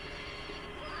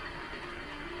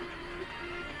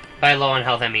 By low on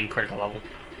health, I mean critical level.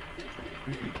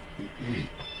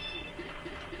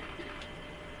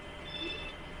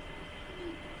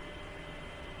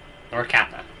 Or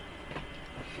Kappa.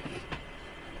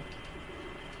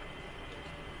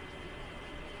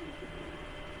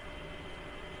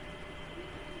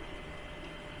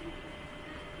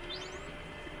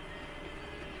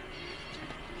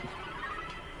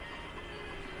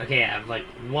 Okay, I have like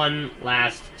one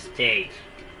last stage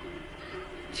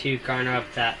to garner up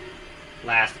that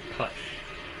last push.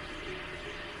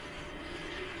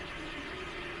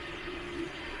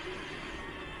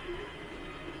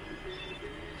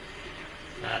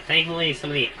 Thankfully, some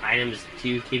of the items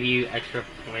do give you extra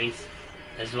points,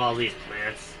 as well as these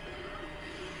plants.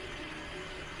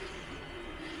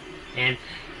 And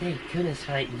thank goodness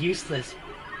for that useless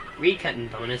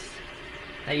recutting bonus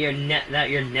that you're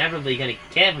never really gonna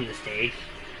get from the stage.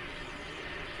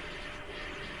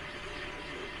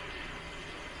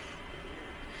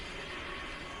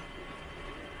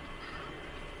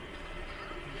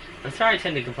 I'm sorry I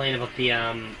tend to complain about the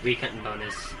recutting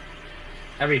bonus.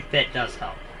 Every bit does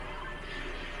help.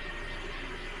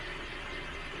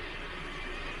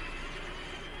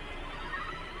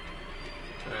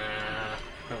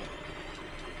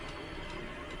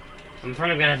 I'm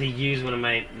afraid I'm gonna have to use one of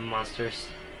my monsters.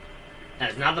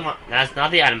 That's not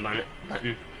the item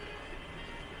button.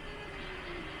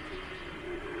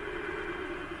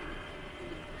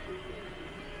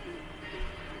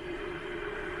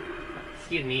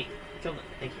 Excuse me.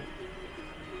 Thank you.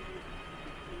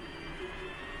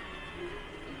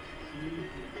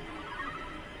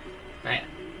 Right.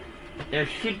 There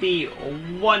should be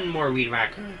one more weed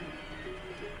whacker.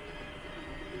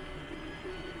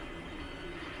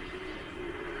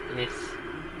 It's...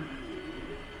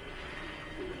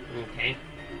 Okay.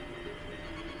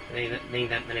 I think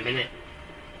that might have been it.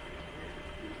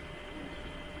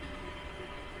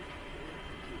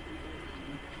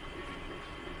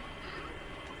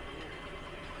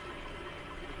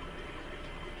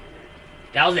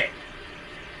 That was it.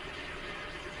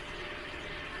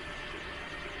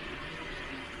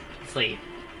 Sleep.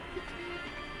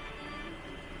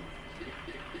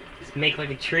 Just make like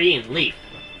a tree and leaf.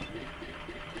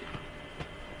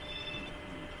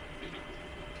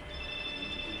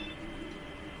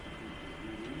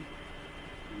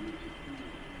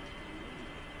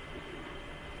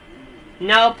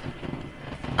 Nope.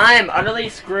 I am utterly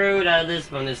screwed out of this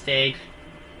bonus stage.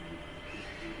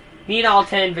 Need all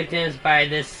 10 victims by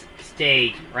this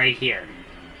stage right here.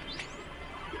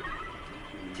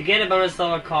 To get a bonus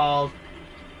level called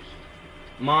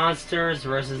Monsters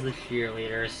versus the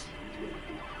Cheerleaders.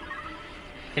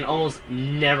 Can almost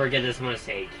never get this bonus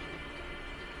stage.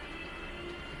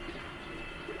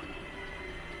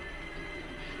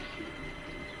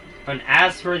 And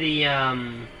as for the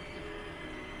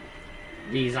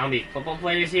zombie football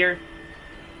players here,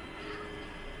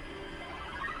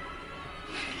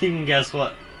 you can guess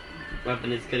what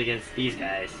weapon is good against these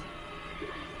guys.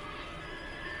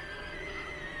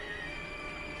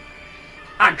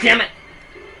 Ah, damn it!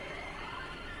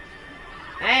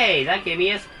 Hey, that gave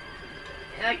me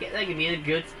a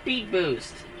good speed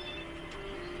boost.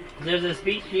 There's a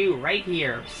speed cue right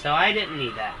here, so I didn't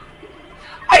need that.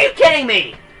 Are you kidding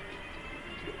me?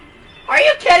 Are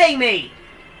you kidding me?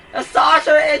 The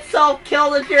saucer itself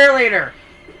killed the cheerleader.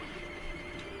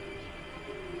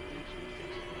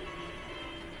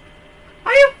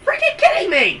 Are you freaking kidding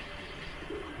me?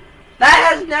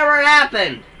 That has never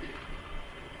happened.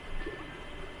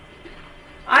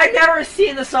 I've never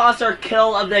seen the saucer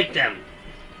kill a victim.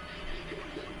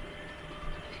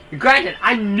 Granted,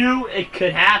 I knew it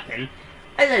could happen.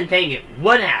 I didn't think it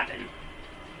would happen.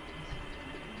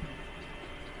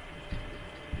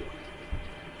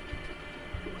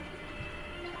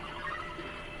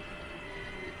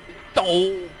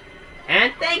 Oh.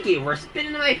 And thank you for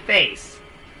spitting in my face.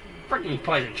 Freaking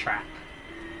poison trap.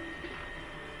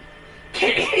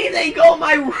 Can anything go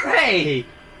my way?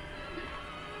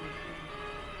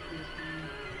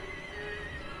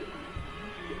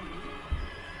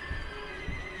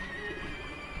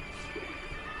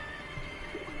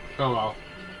 Oh well.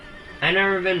 I've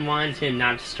never been one to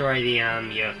not destroy the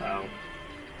UFO.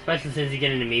 Especially since you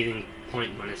get an amazing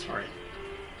point bonus for it.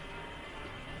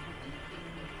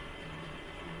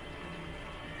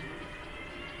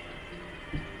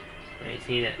 I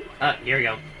seen it. Oh, here we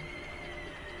go.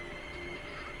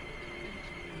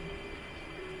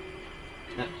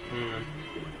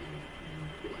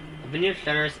 Open your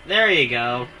shutters. There you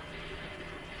go.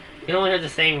 You only heard the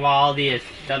saying while the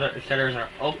shutters are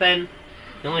open.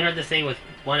 You only heard the saying with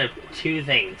one of two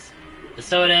things. The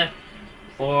soda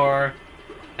or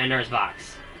Pandora's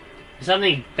box. There's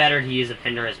something better to use a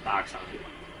Pandora's box on.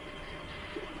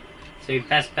 So your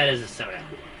best bet is a soda.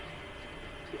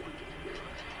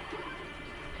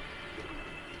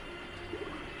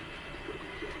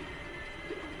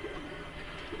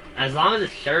 As long as the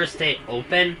shutters stay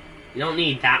open, you don't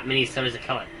need that many sodas to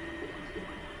kill it.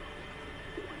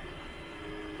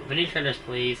 Open your shutters,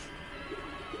 please.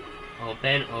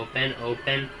 Open, open,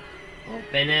 open.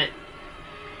 Open it.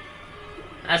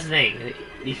 That's the thing.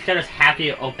 These shutters have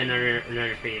to open in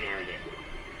order for you to navigate.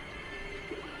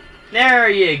 There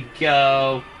you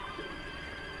go.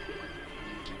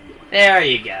 There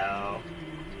you go.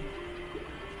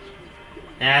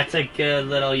 That's a good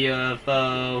little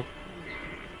UFO.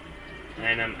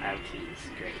 And I'm out of keys.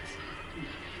 Great.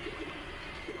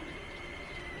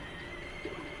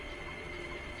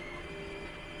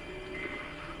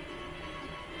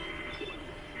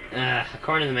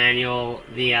 According to the manual,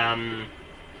 the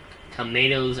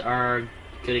tomatoes are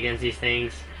good against these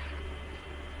things.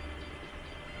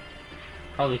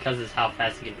 Probably because it's how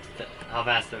fast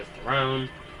they're thrown.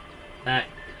 But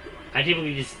I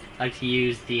typically just like to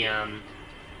use the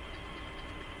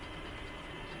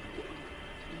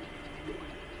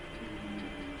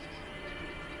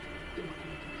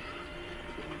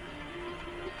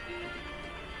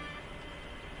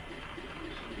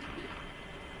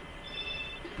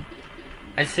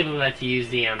I simply like to use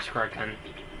the squirt gun.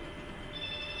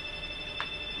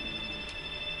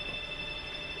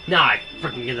 Now I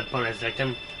freaking get the bonus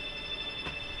victim.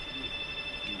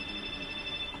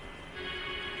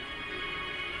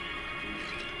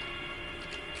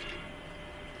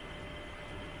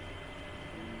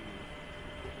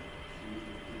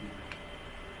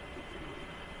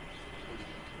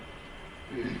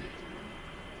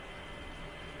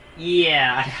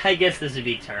 Yeah, I guess this would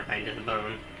be terrifying to the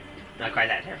bone. Not quite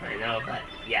that terrifying, though, but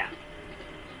yeah.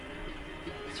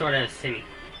 Sort of semi.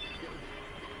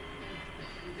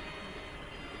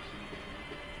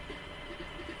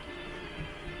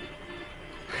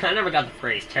 I never got the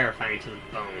phrase terrifying to the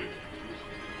bone.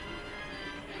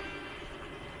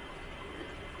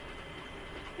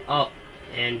 Oh,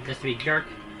 and just to be jerk,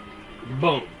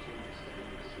 boom.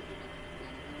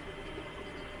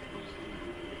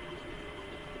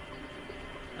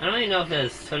 I don't even know if the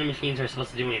soda machines are supposed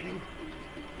to do anything.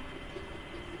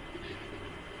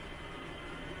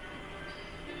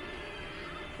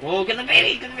 Whoa, get the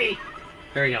baby! Get the baby!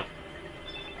 There we go.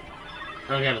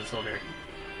 I don't have the soldier.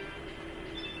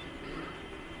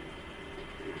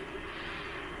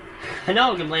 I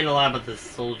know I complain a lot about this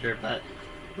soldier, but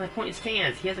my point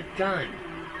stands. He has a gun.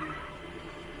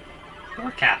 Or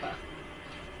Kappa.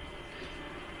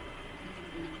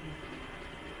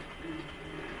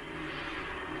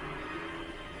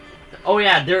 Oh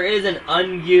yeah, there is an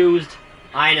unused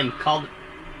item called...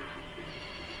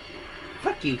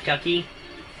 Fuck you, Chucky.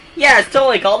 Yeah, it's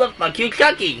totally called a Fuck You,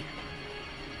 Chucky.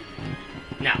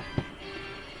 Now,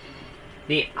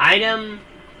 the item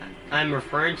I'm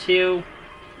referring to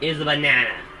is a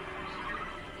banana.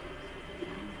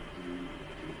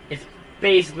 It's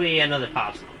basically another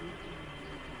popsicle.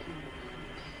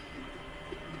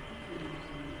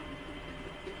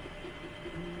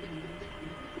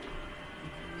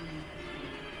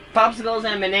 Popsicles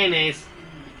and bananas.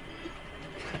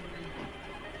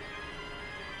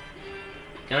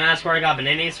 Don't ask where I got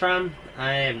bananas from.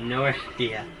 I have no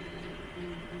idea.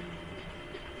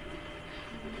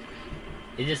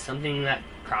 It's just something that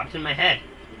cropped in my head.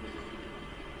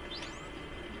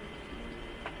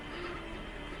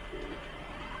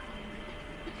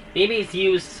 Maybe it's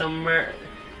used somewhere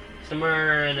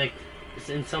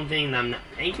in something that I'm not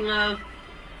thinking of.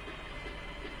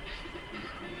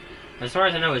 As far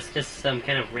as I know, it's just some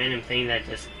kind of random thing that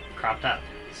just cropped up,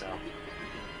 so.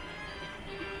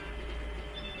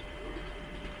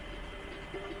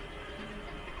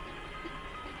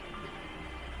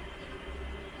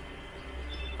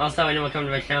 Also, anyone coming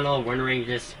to my channel wondering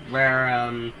just where,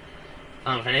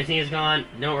 financing is gone,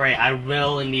 don't worry, I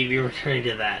will indeed be returning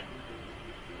to that.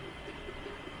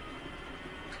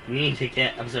 I need to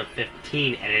get episode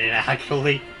 15 edited,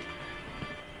 actually.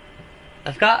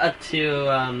 I've got up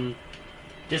to,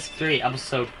 Disc 3,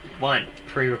 Episode 1,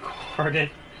 pre-recorded.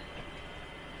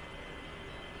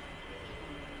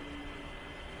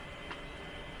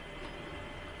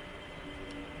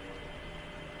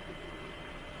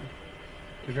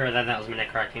 If you heard that, that was my neck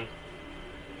cracking.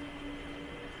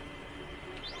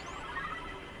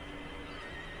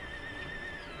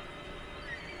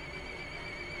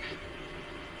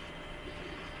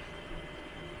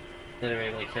 Didn't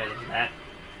really care for that.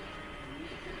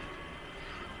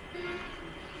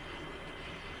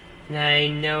 I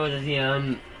know that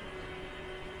the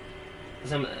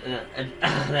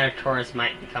that Taurus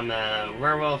might become a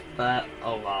werewolf, but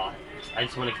oh well. I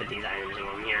just want to get these items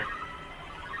along here.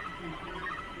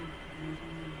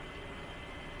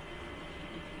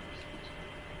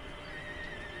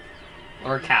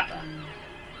 Or Kappa.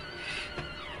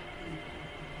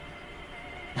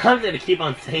 I'm gonna keep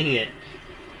on saying it.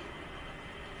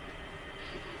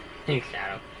 Thanks,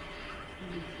 Shadow.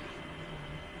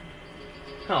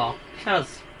 Oh,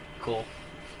 Shadow's cool.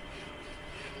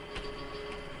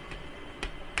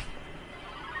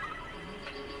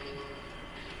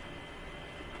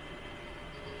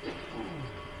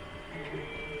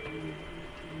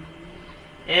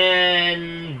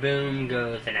 And boom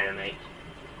goes an anime.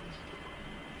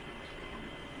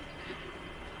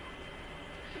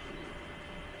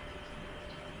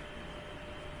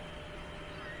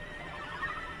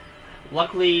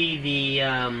 Luckily, the,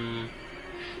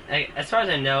 as far as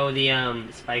I know, the,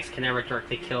 spikes can never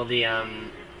directly kill the,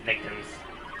 victims.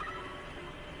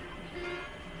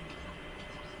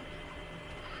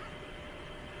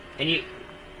 And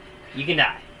you can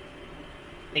die.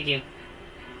 Thank you.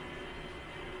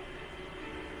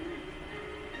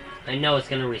 I know it's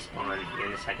gonna respawn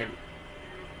in a second.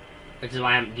 Which is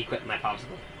why I'm de-equipping my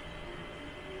popsicle.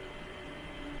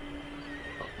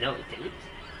 Oh, no, it didn't.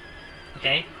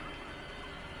 Okay.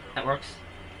 That works.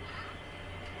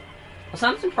 So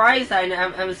I'm surprised I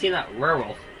haven't seen that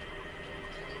werewolf.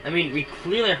 I mean, we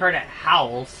clearly heard it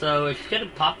howl, so it should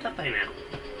have popped up by now.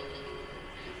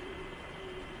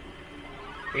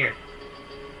 Weird.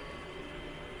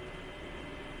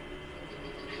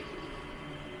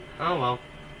 Oh well.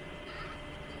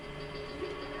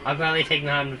 I'll gladly take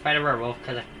time to fight a werewolf,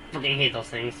 because I freaking hate those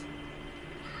things.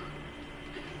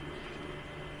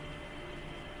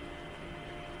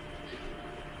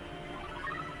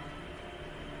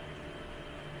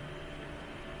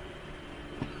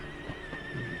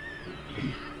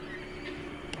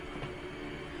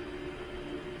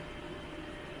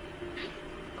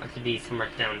 to be somewhere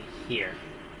down here.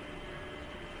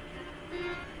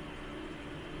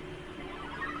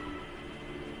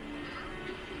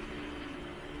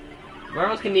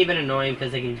 Werewolves can be a bit annoying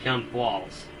because they can jump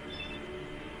walls.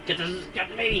 Get the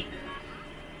baby!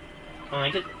 Oh, I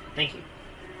did. Thank you.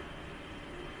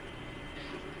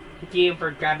 Thank you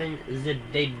for grabbing the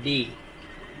baby.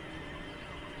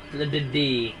 The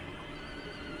baby.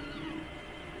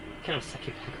 Kind of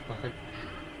sucky Pokemon.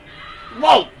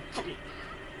 Whoa!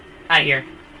 Out of here.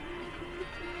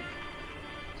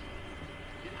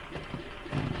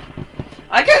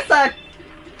 I guess that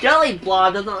Jelly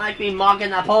Blob doesn't like me mocking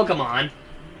that Pokemon.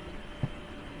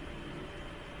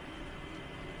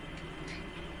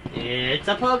 It's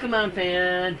a Pokemon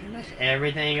fan. Pretty much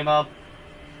everything about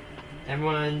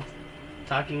everyone's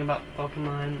talking about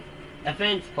Pokemon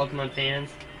events, Pokemon fans.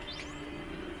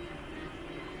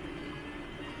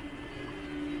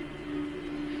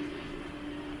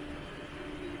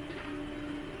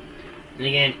 And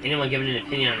again, anyone giving an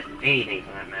opinion on anything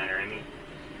for that matter, I mean,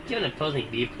 given an opposing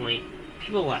viewpoint,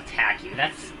 people will attack you.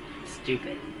 That's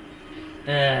stupid.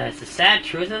 It's a sad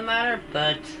truth of the matter,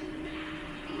 but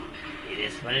it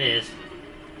is what it is.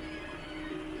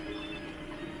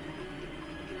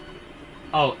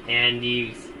 Oh, and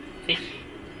these fish.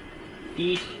 Let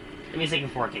me see if I can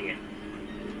forking it.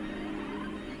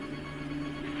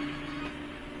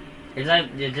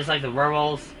 It's just like the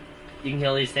werewolves, you can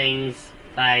kill these things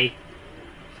by,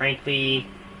 frankly,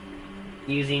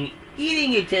 using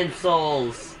eating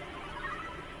utensils.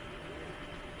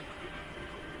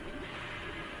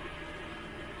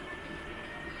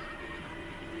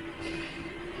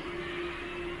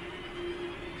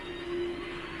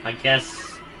 I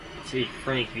guess, to be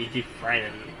frank, if you do fry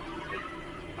them, they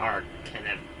are kind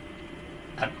of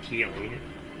appealing.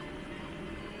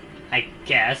 I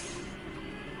guess.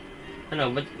 I don't know,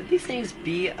 would these things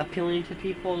be appealing to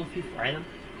people if you fry them?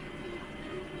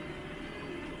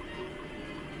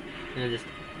 You know, just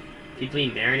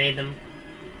deeply marinate them?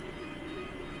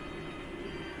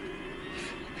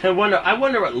 I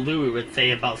wonder what Louie would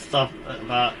say about stuff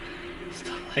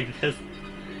like this.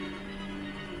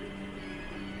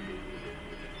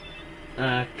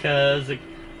 Cause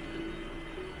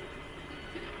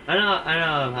I don't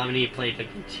know how many you played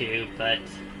Pikmin 2, but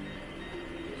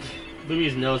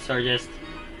Louie's notes are just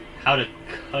how to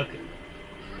cook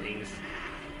things.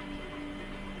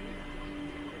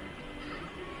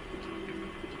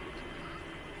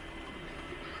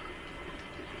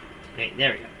 Okay,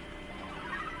 there we go.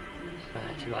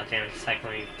 Too lot of damage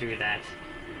cycling through that.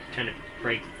 Trying to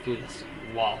break through this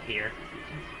wall here.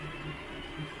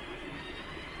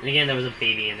 And again, there was a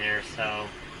baby in there, so...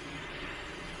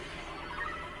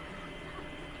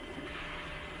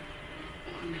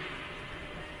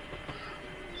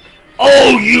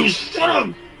 Oh, you son of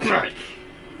a bitch!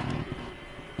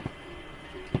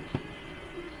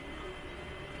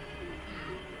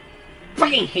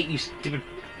 Fucking hate you stupid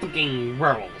fucking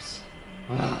werewolves.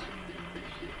 Ugh.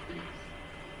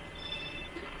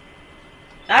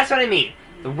 That's what I mean.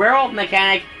 The werewolf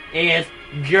mechanic is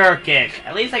jerkish.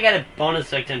 At least I got a bonus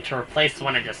victim to replace the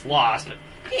one I just lost, but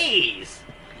please!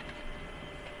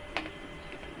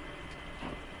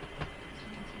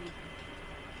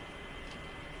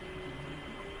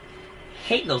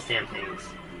 Hate those damn things.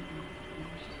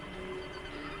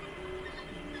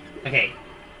 Okay.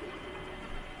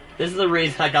 This is the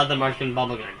reason I got the Martian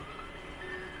bubblegum.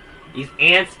 These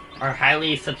ants are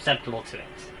highly susceptible to it.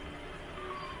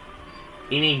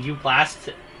 Meaning you blast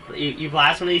one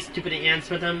of these stupid ants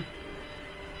with them,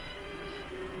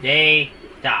 they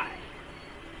die.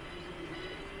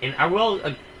 And I will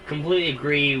completely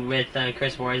agree with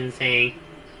Chris Warren in saying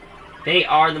they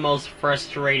are the most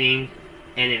frustrating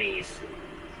enemies.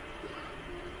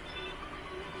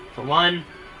 For one,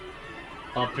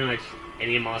 well, pretty much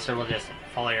any monster will just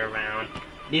follow you around.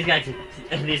 These guys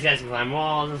can climb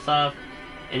walls and stuff,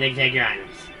 and they can take your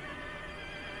items.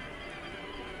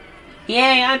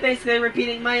 Yay, I'm basically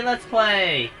repeating my Let's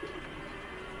Play!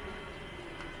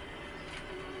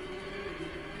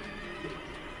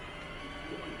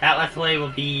 That Let's Play will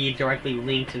be directly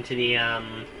linked into the,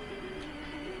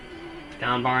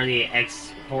 down bar, the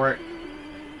export.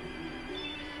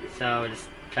 So, just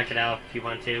check it out if you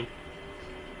want to.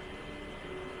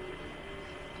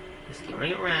 Just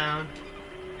going around.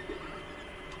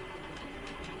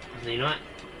 So you know what?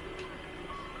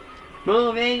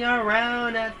 Moving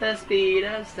around at the speed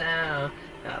of sound.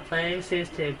 Got places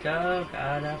to go,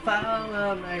 gotta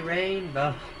follow my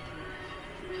rainbow.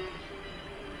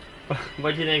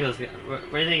 What do you think it was?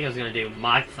 What do you think it was gonna do?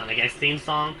 Mock the Sonic X theme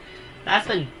song? That's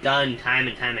been done time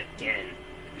and time again.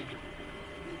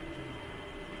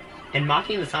 And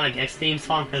mocking the Sonic X theme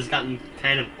song has gotten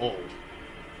kind of old.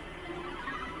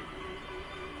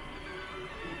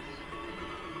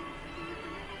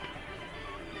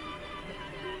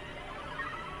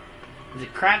 It's a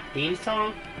crap theme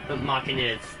song, but mocking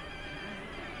it is...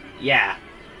 Yeah.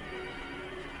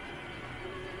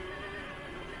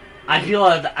 I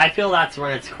feel that's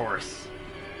run its course.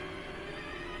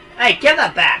 Hey, give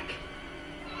that back!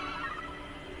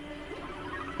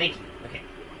 Thank you. Okay.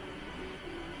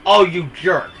 Oh, you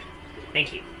jerk!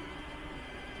 Thank you.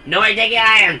 No, I take your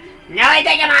item! No, I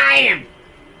take my item!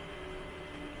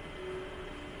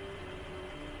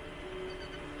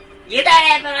 You don't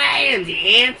have my items, you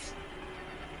ants!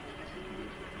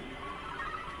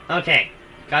 Okay.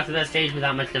 Got to that stage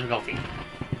without much difficulty.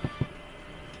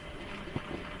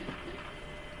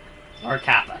 Or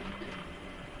Kappa.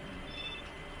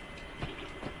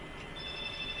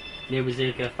 New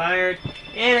bazooka fired.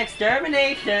 And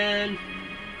extermination!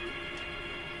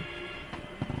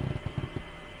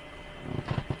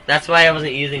 That's why I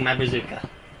wasn't using my bazooka.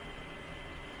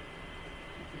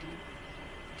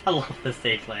 I love the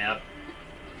stage layout.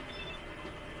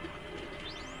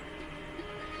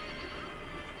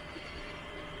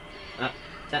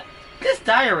 Just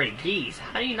die already, geez.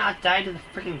 How do you not die to the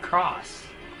freaking cross?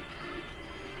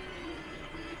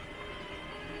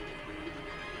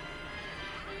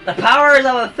 The powers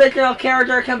of a fictional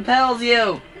character compels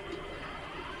you!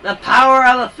 The power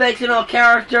of a fictional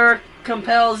character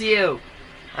compels you!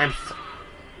 I'm so...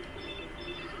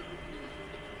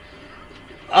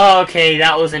 Okay,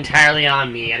 that was entirely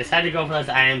on me. I decided to go for those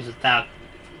items without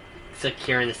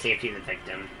securing the safety of the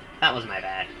victim. That was my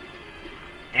bad.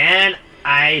 And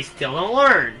I still don't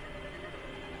learn.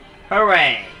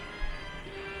 Hooray!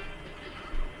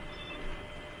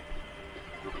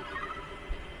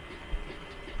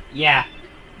 Yeah,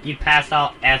 you pass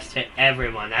all Fs to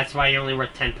everyone. That's why you're only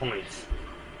worth 10 points.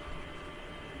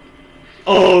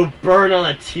 Oh, burn on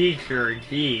a teacher,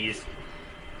 jeez.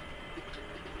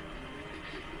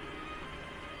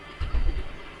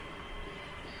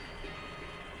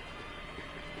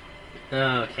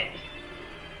 Okay.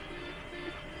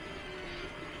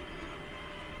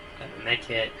 Got a med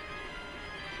kit.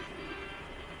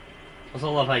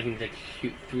 Also love how I can like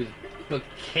shoot through the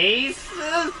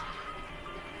bookcases.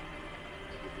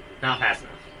 Not fast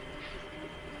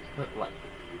enough. What?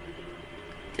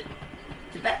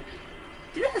 Did that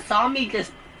zombie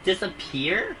just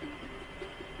disappear?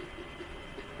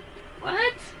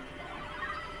 What?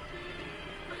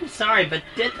 I'm sorry, but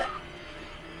did that...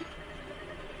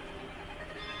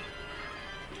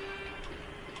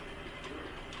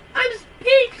 I'm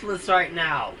speechless right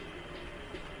now.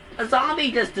 A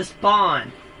zombie just despawned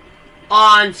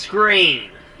on screen.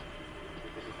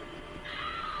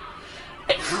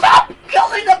 And stop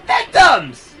killing the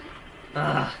victims!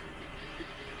 Ugh.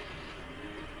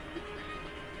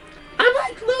 I'm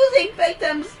like losing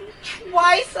victims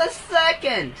twice a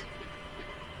second.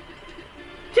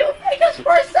 2 victims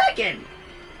per second.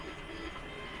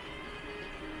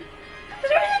 That's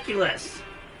ridiculous.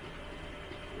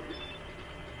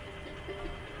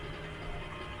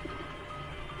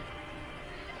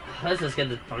 Let's just get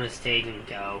this bonus stage and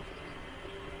go.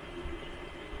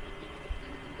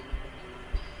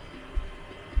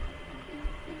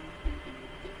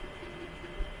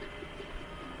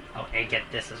 Oh, and get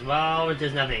this as well, which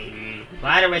is nothing.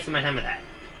 Glad I wasted my time with that.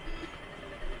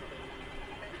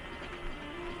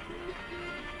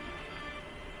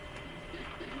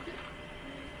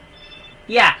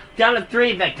 Yeah, down to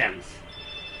 3 victims.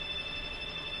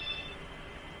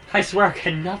 I swear,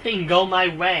 can nothing go my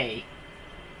way?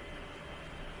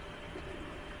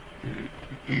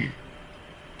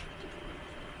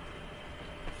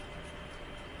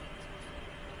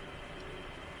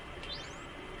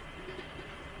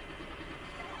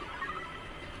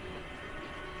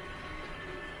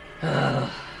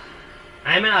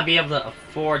 I may not be able to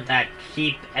afford that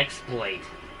cheap exploit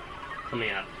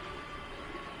coming up.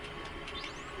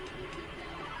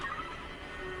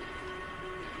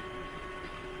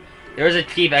 There's a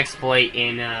cheap exploit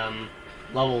in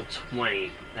level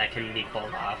 20 that can be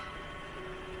pulled off.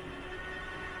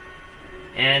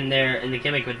 And there, in the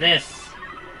gimmick with this,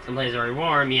 someplace very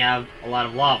warm, you have a lot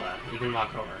of lava you can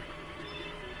walk over.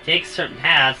 Take certain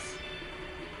paths,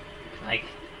 like...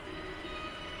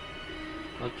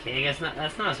 Okay, I guess not.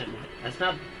 That's not a certain. That's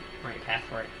not the right path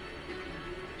for it.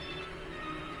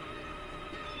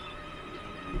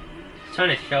 It's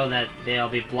trying to show that they'll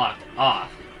be blocked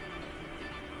off.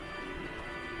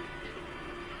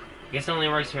 I guess it only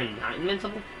works when not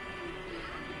invincible.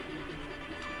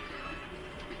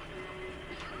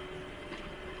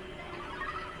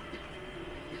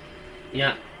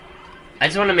 Yeah, I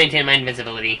just want to maintain my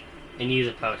invincibility and use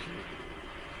a potion.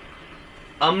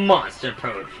 A monster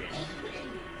potion.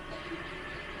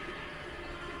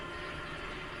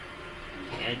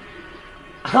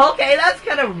 Okay, that's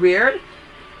kind of weird.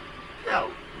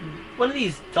 No, one of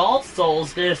these doll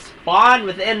souls just spawned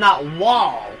within that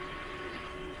wall.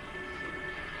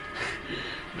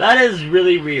 That is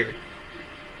really weird.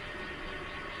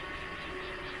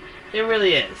 It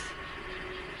really is.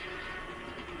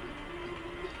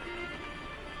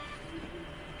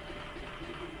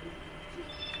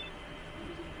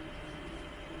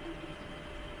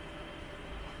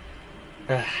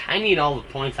 I need all the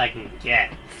points I can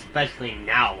get, especially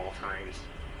now of all times.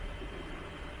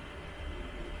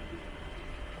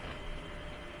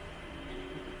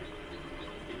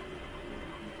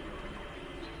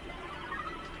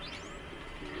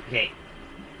 Okay,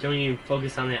 don't even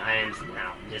focus on the items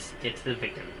now, just get to the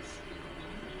victims.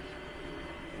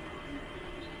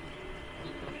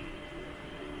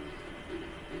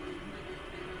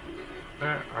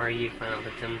 Where are you, final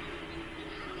victim?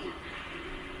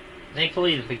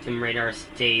 Thankfully, the victim radar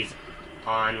stays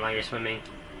on while you're swimming.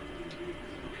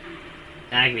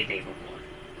 That I can be thankful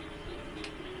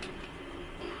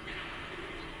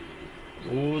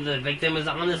for. Ooh, the victim is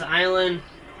on this island.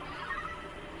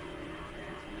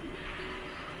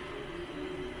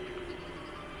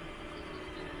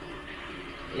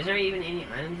 Is there even any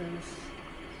items in this?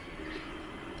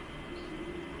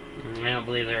 I don't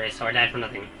believe there is, so I died for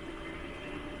nothing.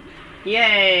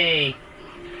 Yay!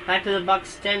 Back to the Buck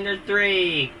Standard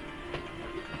 3!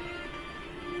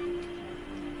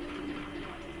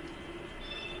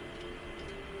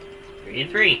 Three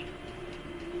and 3.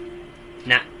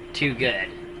 Not too good.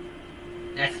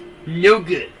 That's no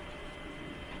good.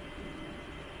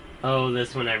 Oh,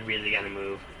 this one I really gotta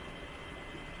move.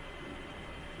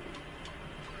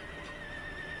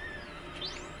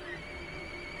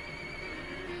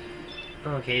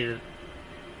 Okay, the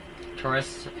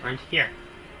tourists aren't here.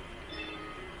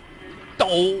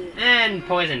 And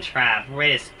poison trap.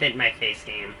 Way to spit in my face,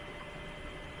 game.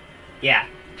 Yeah,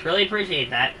 truly appreciate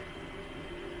that.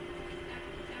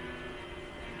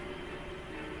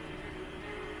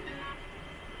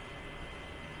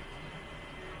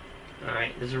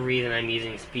 Alright, there's a reason I'm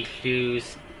using speech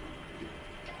shoes.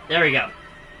 There we go.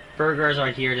 Burgers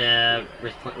are here to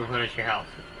replenish your health.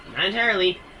 Not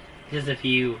entirely, just a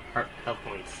few health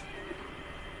points.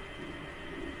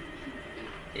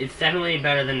 It's definitely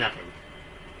better than nothing.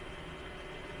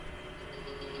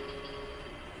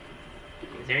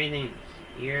 Is there anything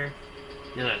here?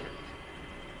 No, there isn't.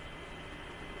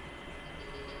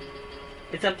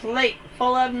 It's a plate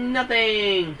full of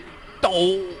nothing!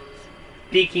 Oh.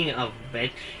 Speaking of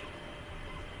which...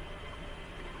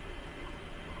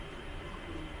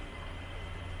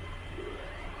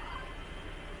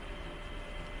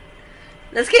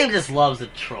 this game just loves to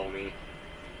troll me.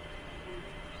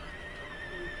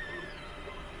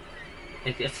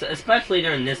 Especially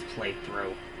during this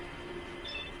playthrough.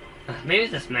 Maybe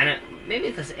it's this mad. Maybe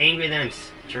it's this angry that I'm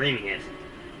streaming it.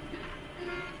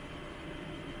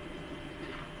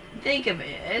 I think if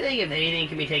anything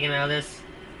can be taken out of this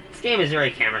game is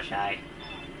very camera shy.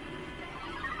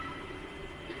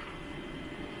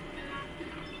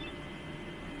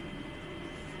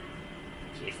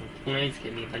 Jason points,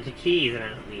 give me a bunch of keys that I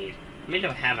don't need. How many do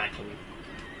I have actually?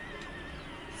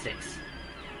 6.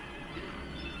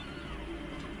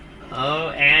 Oh,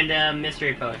 and a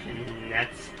mystery potion.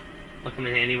 That's will come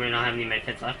in handy when I don't have any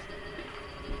medkits left.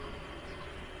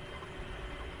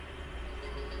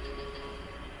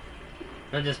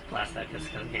 I'll just blast that just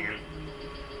because I can.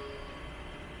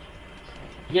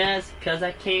 Yes, because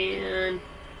I can.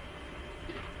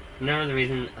 No other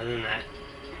reason other than that.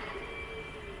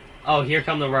 Oh, here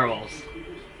come the werewolves.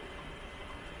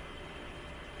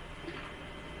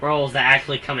 Werewolves that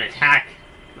actually come and attack.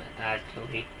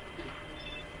 Actually.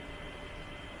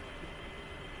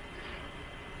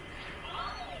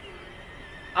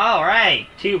 Alright,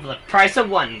 2 for the price of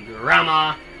 1,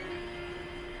 Grandma.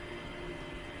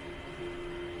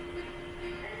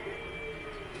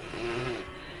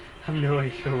 I'm no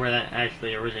idea where that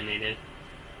actually originated.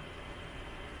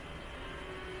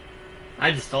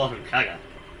 I just stole it from Kaga.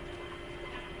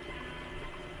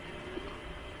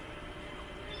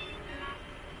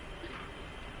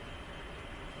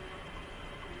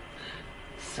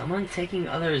 Someone taking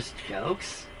others'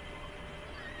 jokes?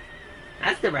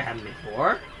 That's never happened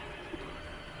before.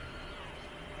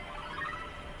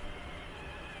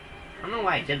 I don't know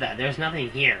why I did that. There's nothing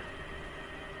here.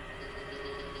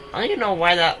 I don't even know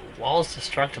why that wall is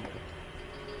destructible.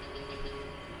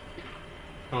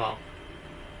 Oh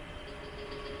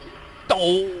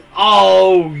Don't.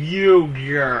 Oh, you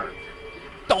jerk.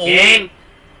 Don't. Game.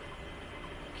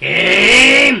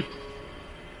 Game.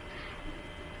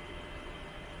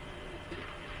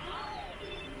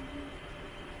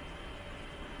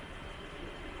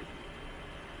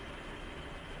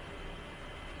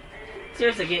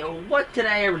 Seriously, game, what did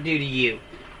I ever do to you?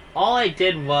 All I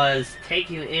did was take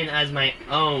you in as my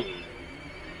own.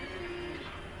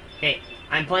 Okay,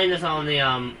 I'm playing this on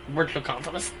the virtual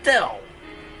console, but still.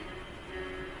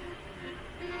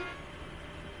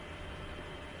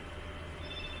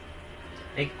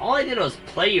 Like, all I did was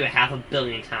play you 500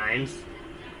 million times.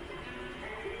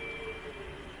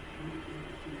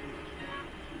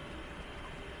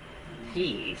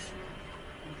 Jeez.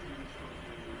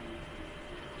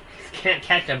 Can't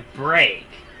catch a break.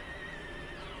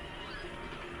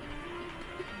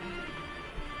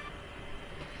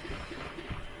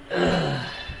 Ugh.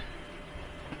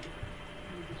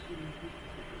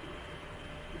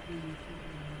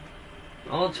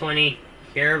 All 20.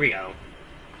 Here we go.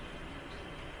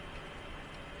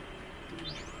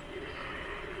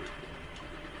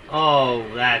 Oh,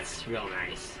 that's real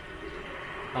nice.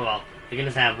 Oh well, we're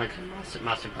gonna have like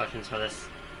master potions for this.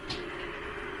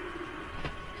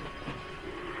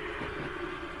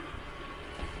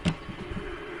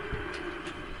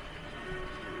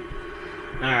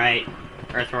 Alright,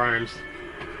 earthworms.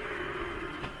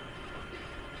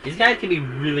 These guys can be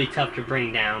really tough to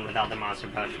bring down without the monster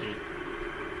potion.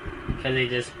 Because they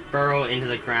just burrow into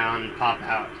the ground and pop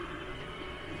out.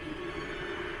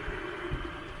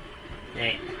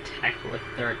 They attack with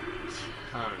their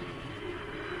tongue.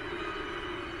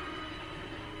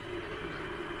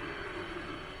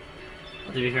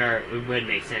 Well, to be fair, it would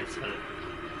make sense for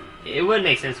it would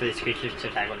make sense for these creatures to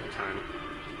attack with their tongue.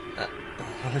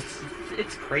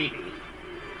 It's creepy.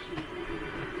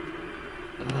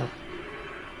 Ugh.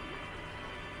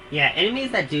 Yeah,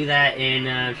 enemies that do that in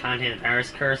Content of Paris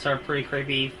Curse are pretty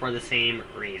creepy for the same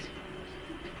reason.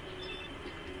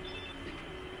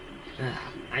 Ugh.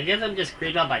 I guess I'm just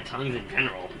creeped out by tongues in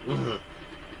general. Ugh.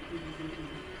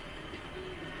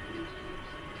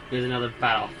 Here's another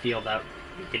battlefield that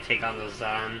you could take on those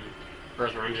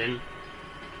earthworms in.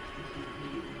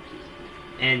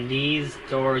 And these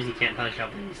doors you can't punch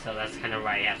open, so that's kind of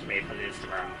why you have to wait for this to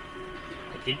burrow.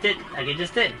 Like it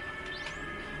just did.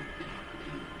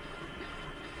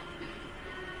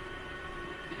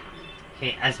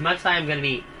 Okay, as much as I'm gonna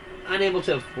be unable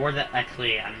to afford that,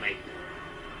 actually I might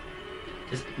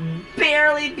just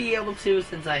barely be able to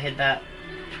since I hit that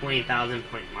 20,000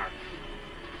 point mark.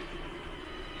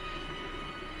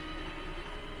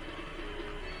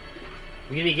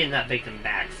 I'm gonna be getting that victim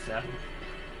back, so.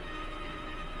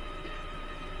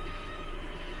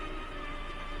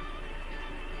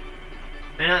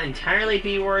 May not entirely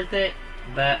be worth it,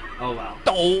 but oh well.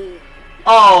 Don't.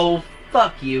 Oh,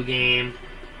 fuck you, game.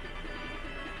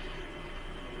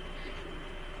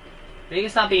 You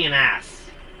can stop being an ass.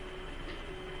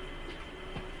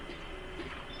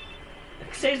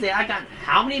 Like, seriously, I got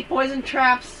how many poison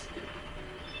traps?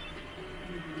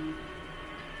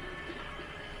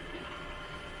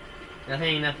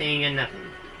 Nothing, nothing, and nothing.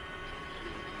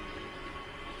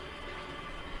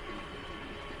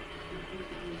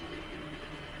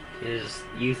 Just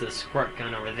use the squirt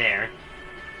gun over there.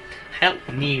 I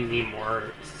don't need any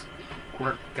more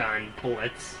squirt gun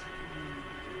bullets.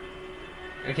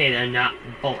 Okay, they're not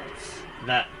bullets.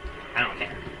 That I don't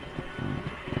care.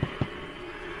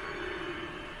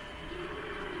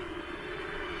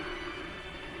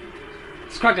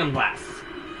 Squirt gun blasts.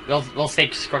 We'll say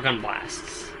squirt gun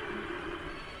blasts.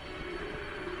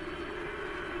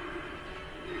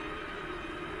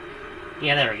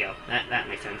 Yeah, there we go. That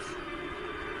makes sense.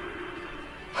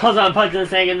 Hold on, punching this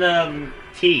thing in the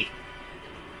teeth.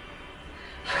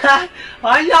 Ha!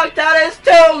 I knocked out his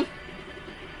tooth!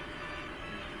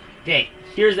 Okay,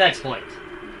 here's the exploit.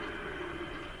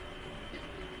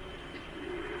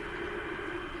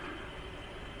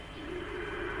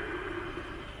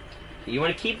 You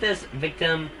want to keep this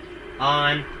victim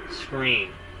on screen.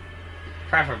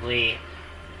 Preferably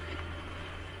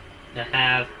to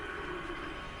have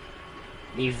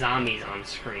these zombies on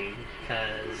screen,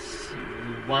 because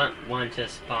you want one to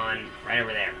spawn right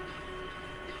over there.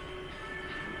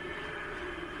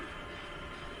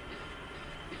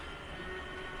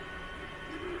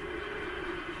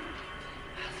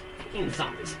 Fucking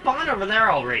zombie, spawn over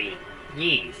there already.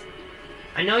 Jeez.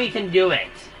 I know you can do it.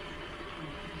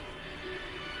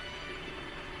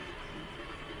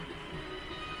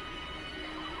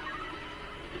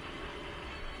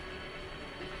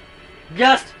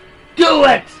 Just do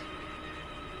it!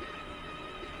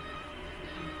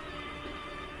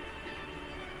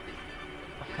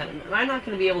 am I not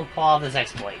going to be able to pull off this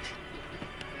exploit?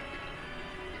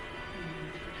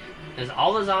 Because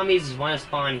all the zombies want to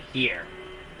spawn here.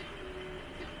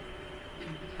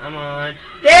 Come on.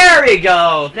 There we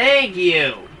go! Thank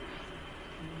you!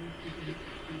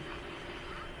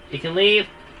 You can leave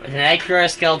with an extra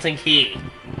skeleton key.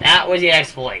 That was the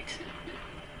exploit.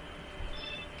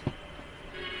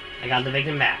 I got the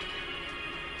victim back.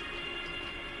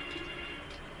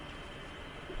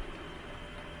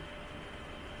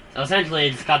 So essentially, I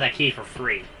just got that key for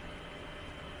free.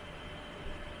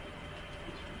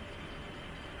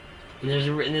 And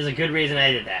there's a good reason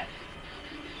I did that.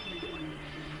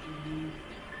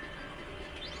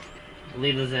 I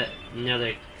believe there's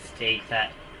another state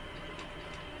that...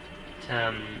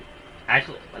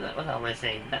 actually, what the hell am I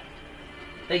saying?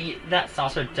 That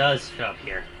saucer does show up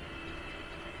here.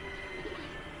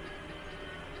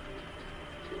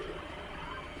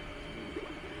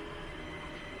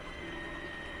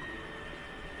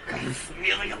 God, this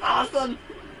music is awesome!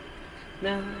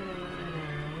 No.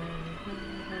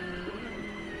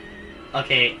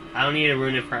 Okay, I don't need to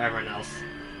ruin it for everyone else.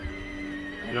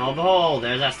 And oh behold,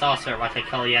 there's that saucer about to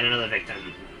kill yet another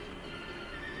victim.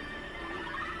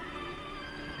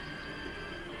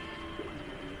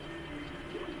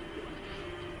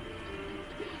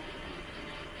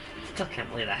 Still can't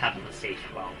believe that happened to stage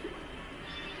 12.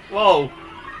 Whoa!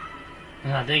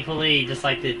 Thankfully, just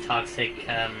like the toxic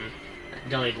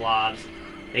jelly blobs,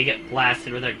 they get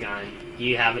blasted with their gun.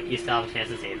 You still have a chance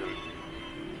to save them.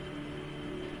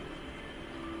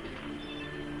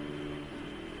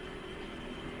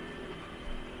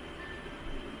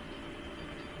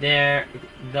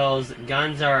 Those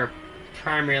guns are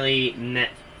primarily meant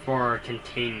for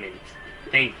containment,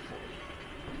 thankfully.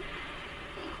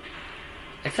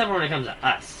 Except when it comes to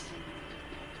us.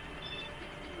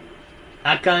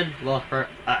 That gun will hurt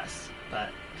us,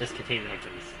 but just contain the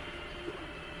victims.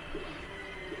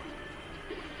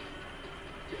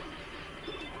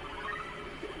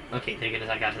 Okay, thank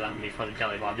goodness I got to that one before the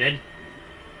jelly blob did.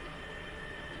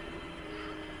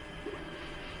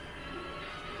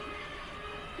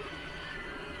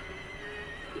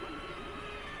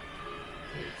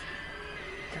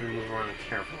 Gotta move around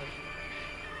carefully.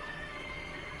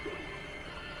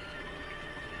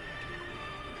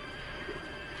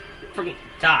 Freaking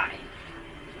die!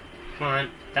 Come on,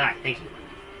 die, thank you.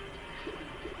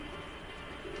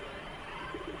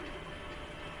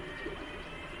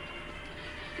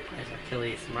 There's our kill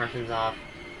these Martians off.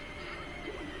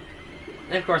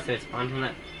 And of course they spawn from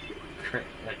that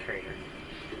crater.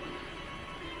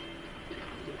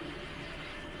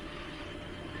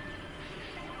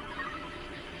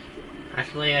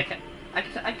 Actually, I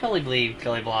totally believe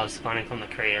jelly blobs spawning from the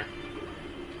crater.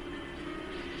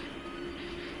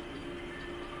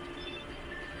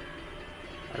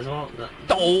 As well, the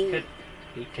could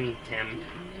be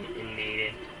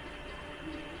contaminated.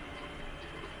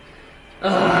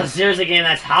 Ugh, seriously game,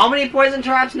 that's how many poison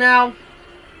traps now?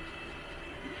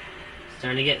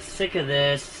 Starting to get sick of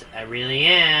this. I really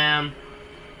am.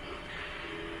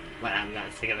 But I haven't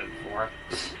gotten sick of it before.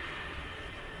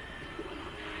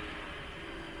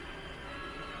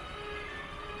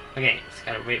 Okay, just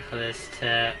gotta wait for this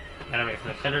to... Gotta wait for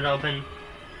the filter to open.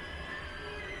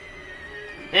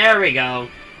 There we go.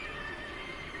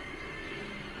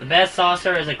 The best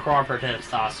saucer is a cooperative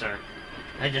saucer.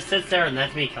 It just sits there and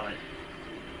lets me kill it.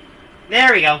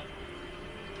 There we go.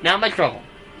 Not much trouble.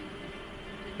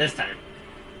 This time.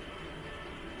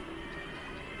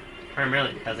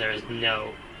 Primarily because there is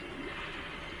no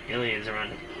aliens around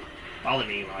to bother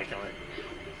me while I kill it.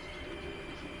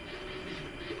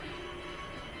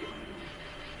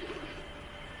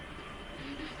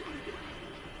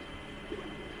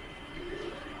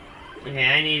 Okay,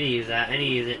 I need to use that. I need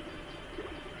to use it.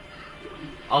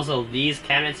 Also, these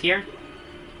cabinets here.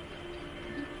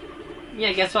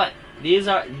 Yeah, guess what? These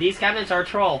cabinets are a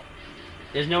troll.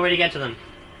 There's no way to get to them.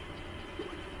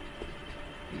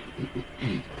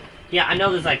 Yeah, I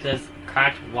know there's like this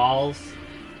cracked walls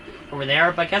over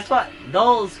there, but guess what?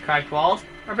 Those cracked walls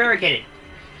are barricaded.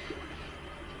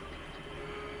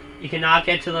 You cannot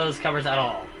get to those cupboards at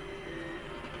all.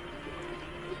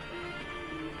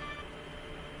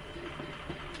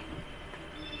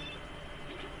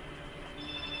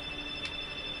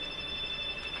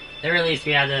 At the very least,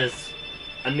 we have this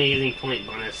amazing point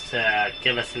bonus to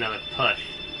give us another push.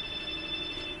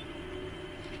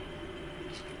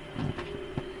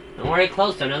 And we're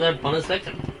close to another bonus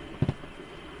victim.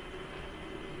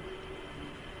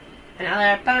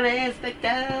 Another bonus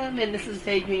victim! And this is the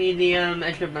stage we need the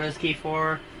extra bonus key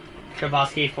for. Extra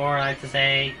boss key for, I like to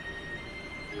say.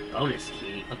 Bonus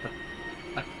key? What the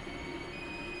fuck?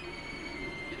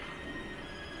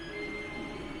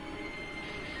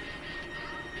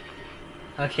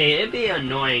 Okay, it'd be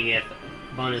annoying if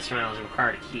bonus rounds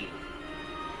required a key.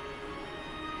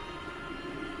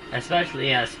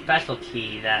 Especially a special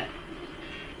key that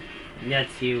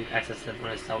lets you access the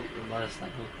bonus level.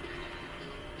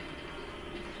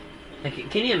 Like,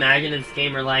 can you imagine this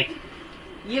gamer like,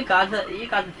 you got the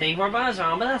thing for a bonus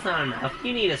round, but that's not enough.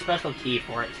 You need a special key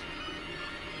for it.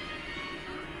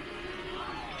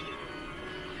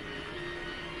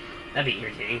 That'd be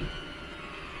irritating.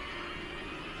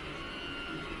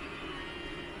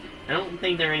 I don't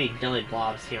think there are any jelly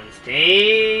blobs here on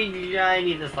stage. I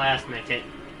need this last minute.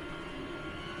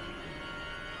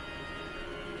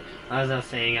 As I was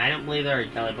saying, I don't believe there are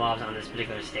jelly blobs on this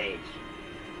particular stage.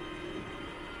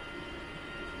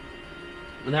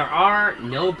 There are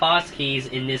no boss keys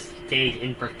in this stage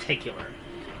in particular.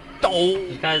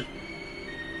 Because...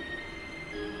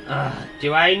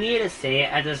 do I need to say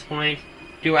it at this point?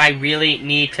 Do I really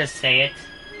need to say it?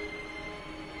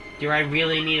 Do I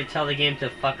really need to tell the game to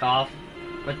fuck off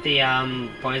with the,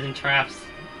 poison traps?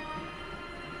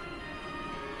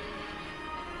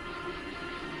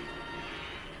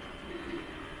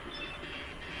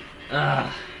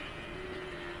 I'm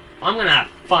gonna have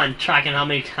fun tracking how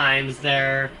many times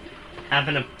they're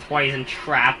having a poison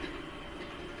trap.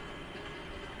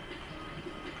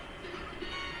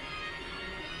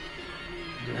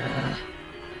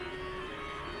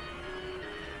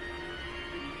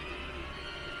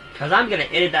 Cause I'm gonna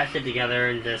edit that shit together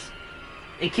and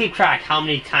keep track how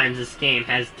many times this game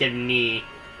has given me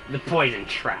the poison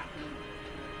trap.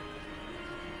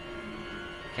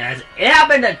 Cause it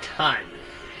happened a ton.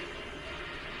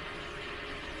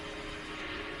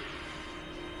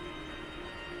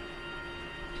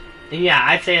 And yeah,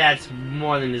 I'd say that's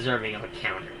more than deserving of a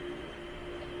counter.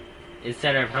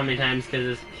 Instead of how many times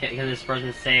can this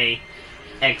person say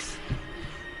X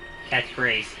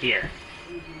catchphrase here.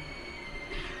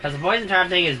 Because the poison trap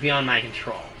thing is beyond my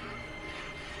control.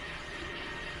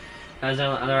 Because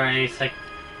otherwise, like,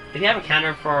 if you have a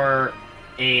counter for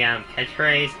a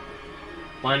catchphrase,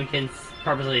 one can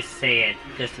purposely say it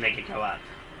just to make it go up.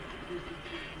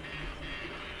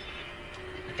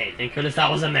 Okay, thank goodness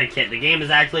that was a medkit. The game is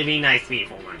actually being nice to me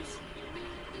for once.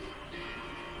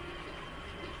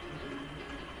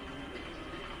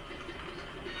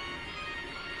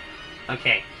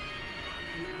 Okay.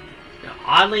 Now,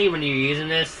 oddly, when you're using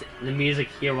this, the music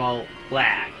here will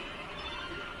lag.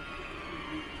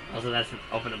 Also, that's an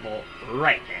openable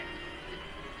right there.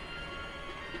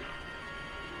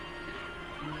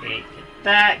 Okay, get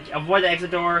that. Avoid the exit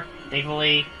door,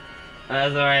 thankfully.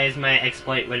 Otherwise, my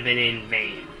exploit would have been in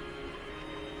vain.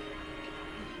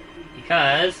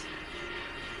 Because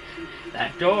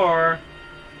that door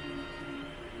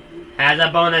has a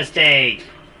bonus stage.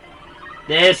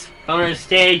 This bonus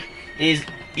stage is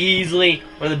easily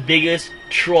one of the biggest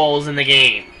trolls in the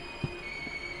game.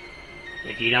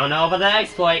 If you don't know about the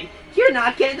exploit, you're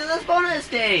not getting to this bonus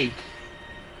stage.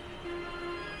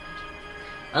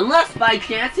 Unless by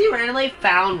chance you randomly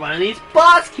found one of these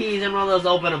boss keys in one of those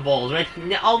openables, which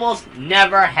almost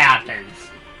never happens.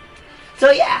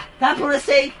 So yeah, that bonus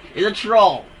stage is a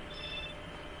troll.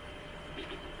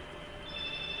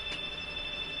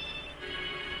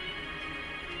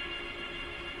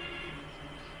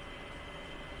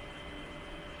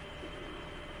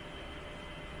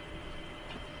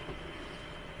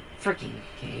 Freaking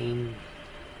game.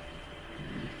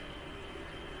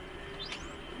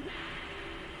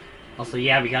 Also,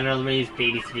 yeah, we got another one of these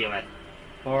babies to deal with.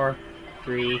 4,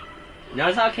 3.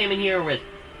 Notice how I came in here with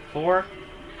 4?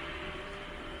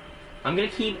 I'm gonna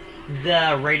keep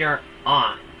the radar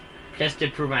on, just to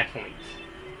prove my point.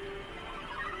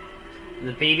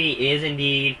 The baby is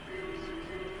indeed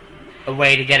a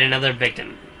way to get another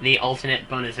victim. The alternate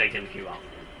bonus victim, if you will.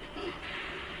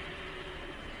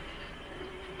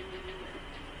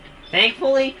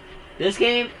 Thankfully, this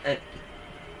stage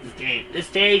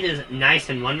is nice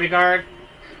in one regard.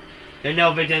 There are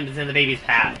no victims in the baby's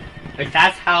path. But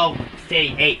that's how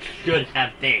stage 8 should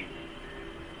have been.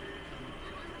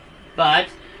 But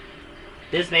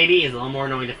this baby is a little more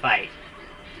annoying to fight.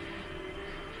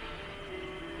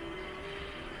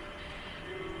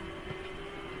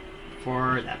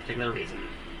 For that particular reason.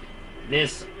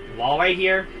 This wall right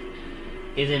here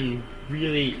is in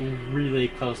really, really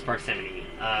close proximity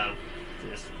of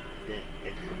this.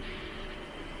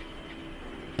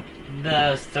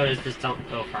 The sodas just don't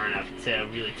go far enough to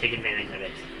really take advantage of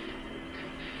it.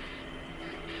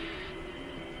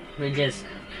 It just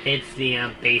hits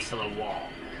the base of the wall.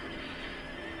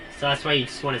 So that's why you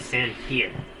just want to stand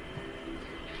here.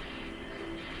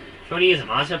 If you want to use a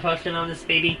monster potion on this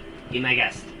baby, be my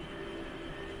guest.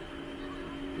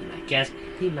 Be my guest.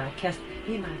 Be my guest.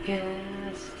 Be my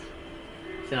guest.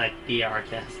 It's like be our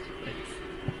guest.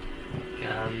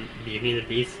 Beauty and the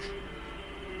Beast.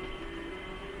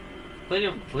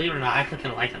 Believe it or not, I actually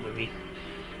kind of like that movie.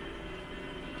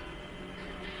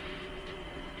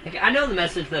 Like, I know the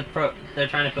message that they're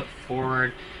trying to put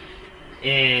forward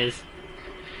is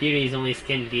beauty is only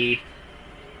skin deep,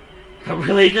 but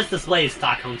really it just displays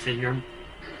Stockholm Syndrome.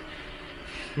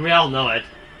 We all know it.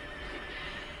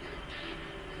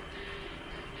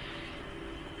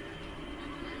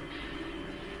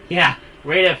 Yeah,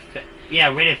 way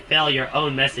to fail your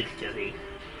own message, Disney.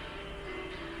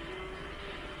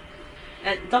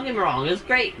 And don't get me wrong, it was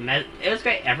great. It was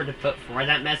great effort to put forward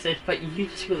that message, but you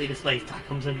just really display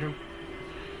Stockholm Syndrome.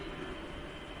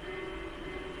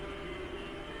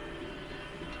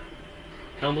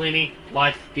 Don't believe me?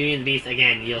 Watch Beauty and the Beast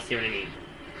again. You'll see what I mean.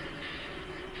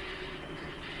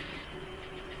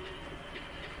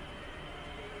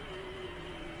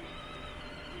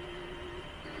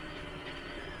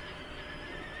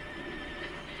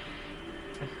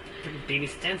 Baby,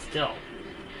 stand still.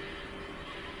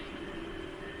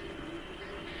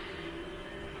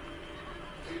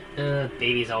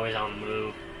 Baby's always on the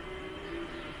move.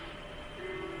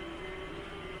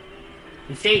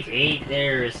 In stage 8,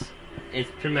 it's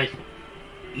pretty much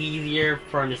easier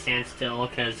for him to stand still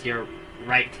because you're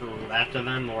right to the left of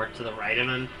him or to the right of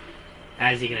him,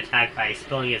 as he can attack by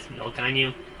spilling his milk on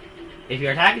you. If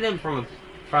you're attacking him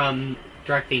from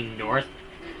directly north,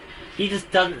 he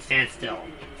just doesn't stand still.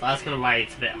 So that's kind of why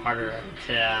it's a bit harder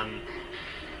to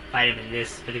fight him in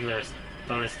this particular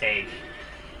bonus stage.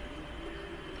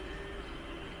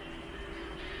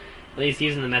 At least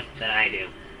using the method that I do.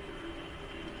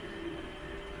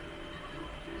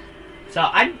 So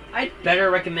I'd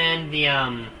better recommend the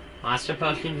monster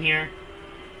potion here,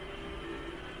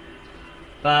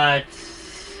 but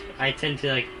I tend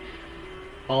to like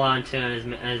hold on to as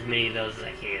many of those as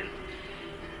I can.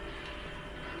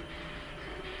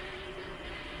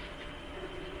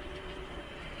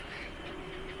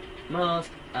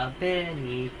 Most of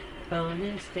many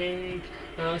bonus stage,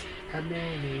 most of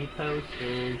many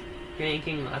potions,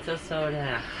 drinking lots of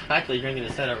soda. I'm actually drinking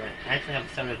a soda right. I actually have a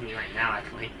soda with me right now,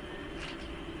 actually.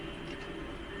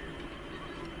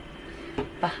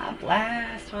 Baja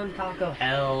Blast from Taco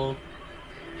Hell.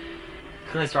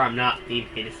 I'm sorry, I'm not being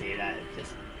paid to say that. It's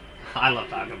just, I love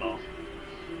Taco Bell.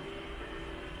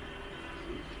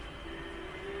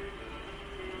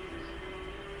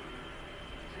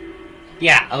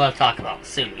 Yeah, I love Taco Bell.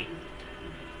 Sue me.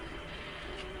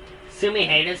 Sue me,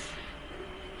 haters.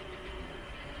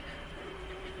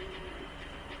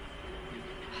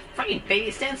 Fucking baby,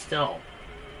 stand still.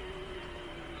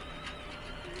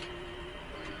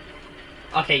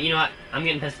 Okay, you know what? I'm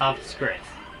getting pissed off. Screw it.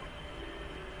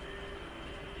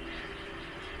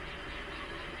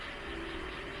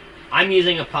 I use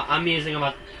a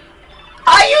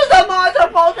monster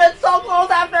potion so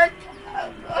close after,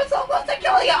 so close to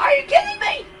killing it. Are you kidding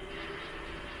me?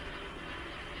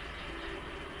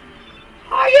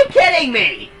 Are you kidding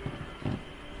me?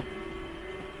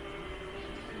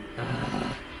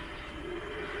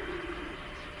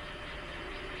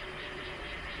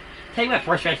 Take my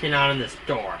frustration out on this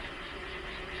door.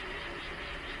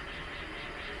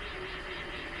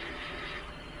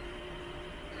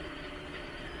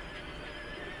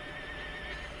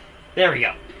 There we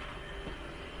go.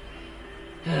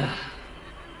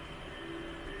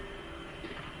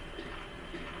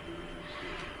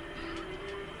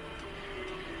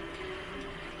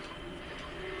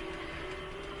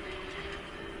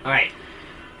 Alright.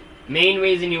 Main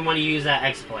reason you want to use that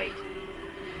exploit.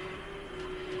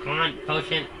 Come on,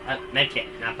 potion. Medkit,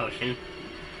 not potion.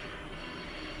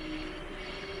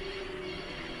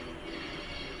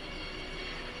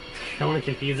 Don't want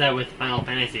to confuse that with Final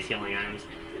Fantasy's healing items.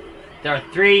 There are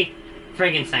 3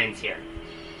 Frankensteins here.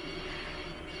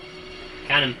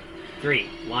 Count them. 3.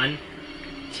 1,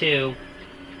 2,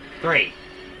 3.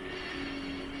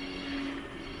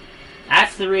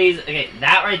 That's the reason. Okay,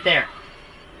 that right there.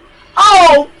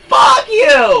 Oh, fuck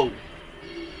you!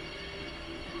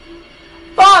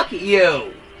 Fuck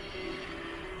you!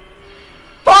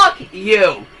 Fuck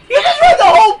you! You just ruined the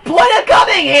whole point of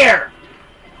coming here!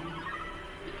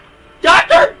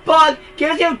 Dr. Bug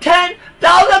gives you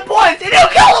 10,000 points and you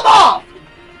kill them off!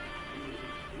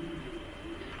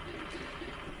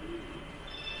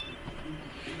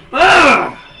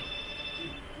 Ugh!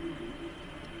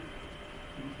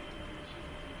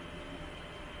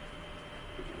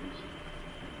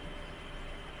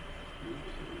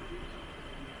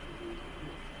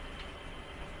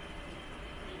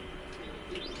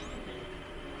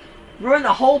 Ruin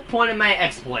the whole point of my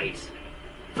exploits.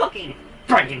 Fucking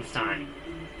Frankenstein.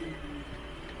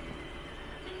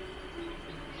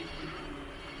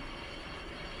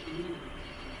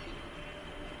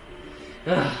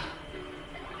 Ugh.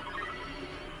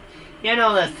 You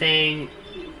know the thing.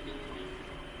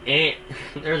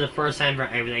 There's a first time for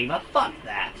everything, but fuck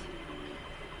that.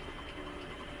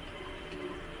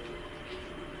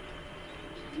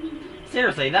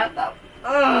 Seriously, that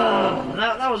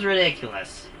was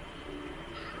ridiculous.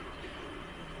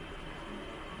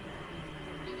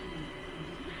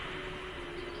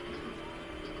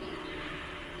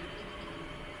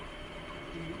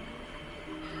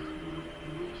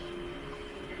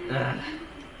 Ugh.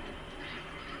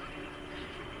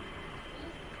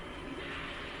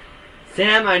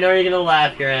 Sam, I know you're gonna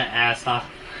laugh your ass off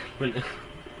when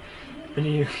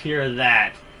you hear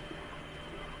that.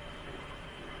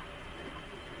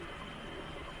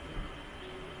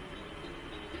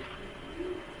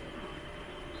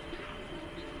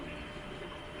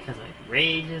 Because like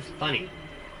rage is funny.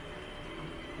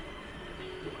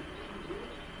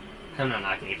 I'm not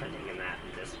knocking you for thinking that.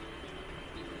 Just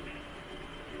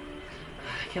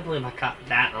I can't believe I got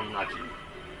that unlucky.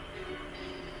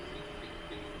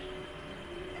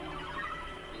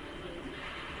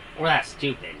 Or that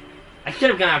stupid. I should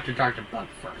have gone after Dr. Bug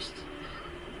first.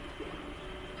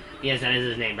 Yes, that is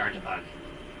his name, Dr. Bug.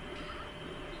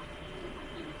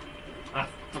 Ah,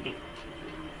 fucking.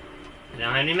 I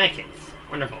don't have any medkits.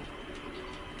 Wonderful.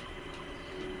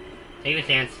 Take a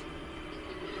chance.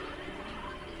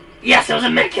 Yes, it was a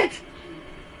medkit!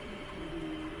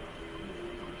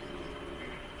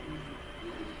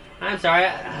 I'm sorry.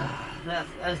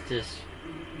 That's just.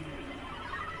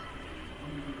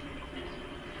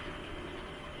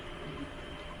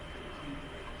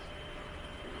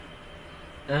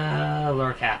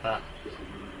 Lord Kappa.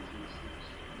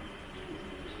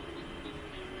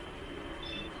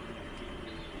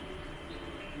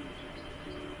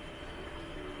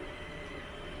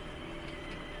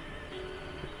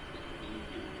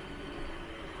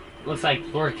 Looks like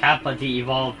Lord Kappa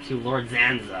de-evolved to Lord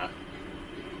Zanza.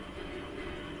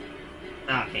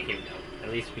 Oh, okay, here we go. At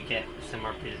least we get some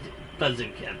more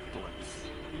bazooka bullets.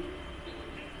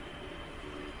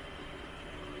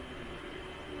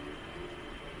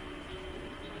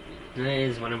 That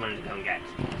is what I wanted to go and get.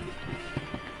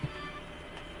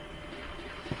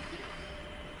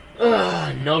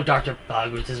 Ugh, no Dr.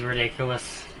 Bug, which is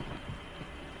ridiculous.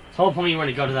 The whole point you want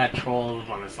to go to that troll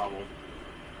on this level.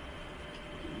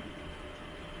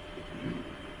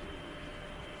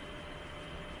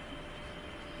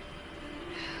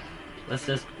 Let's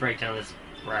just break down this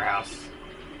warehouse.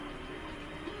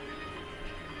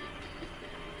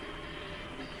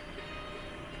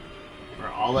 Where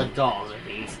all the dolls are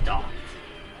being stocked.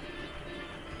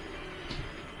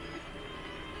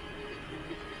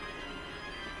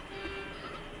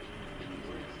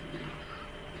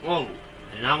 Whoa,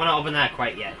 I do not want to open that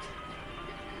quite yet.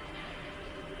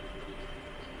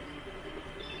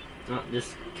 Oh,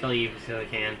 just kill you so I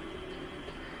can.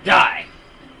 Die!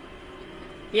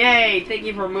 Yay! Thank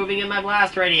you for moving in my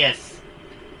blast radius.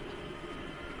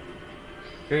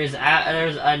 There's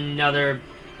another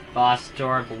boss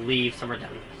door, I believe, somewhere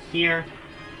down here.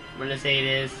 I'm gonna say it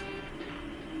is.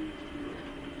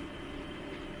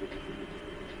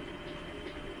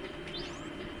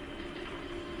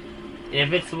 And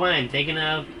if it's the one I'm thinking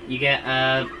of, you get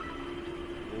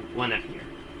one up here.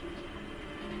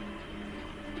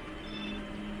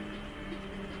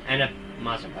 And a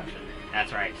monster potion.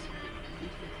 That's right.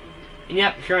 And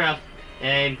yep, sure enough.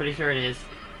 I'm pretty sure it is.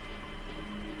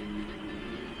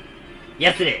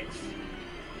 Yes, it is.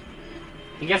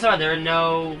 And guess what? There are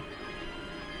no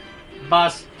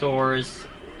bus doors,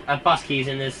 bus keys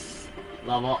in this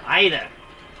level either.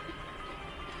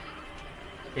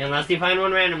 Unless you find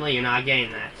one randomly, you're not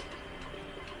getting that.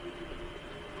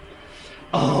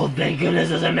 Oh, thank goodness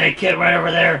there's a medkit right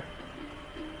over there.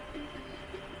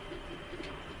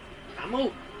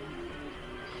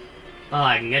 Oh,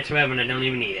 I can get to it when I don't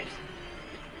even need it.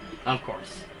 Of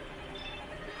course.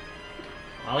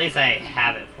 Well, at least I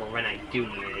have it for when I do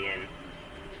need it again.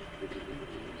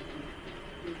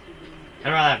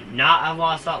 I'd rather not have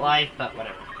lost that life, but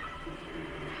whatever.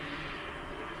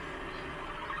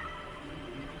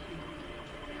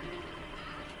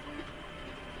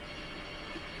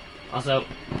 Also,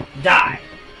 die!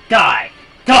 Die!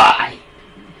 Die!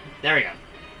 There we go.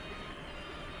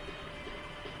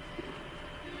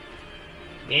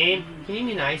 Game, can you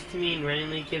be nice to me and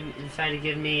randomly decide to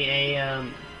give me a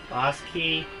boss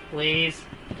key, please?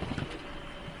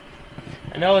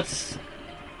 I know it's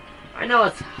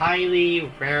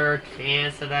highly rare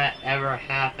chance that ever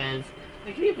happens.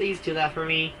 But can you please do that for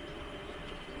me?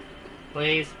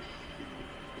 please.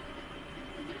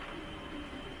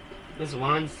 This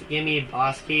wants to give me a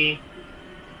boss key.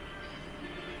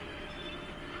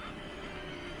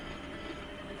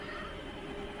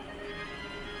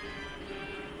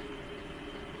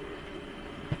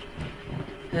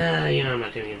 You know I'm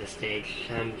not doing it this stage.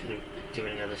 I'm gonna do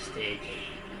another stage.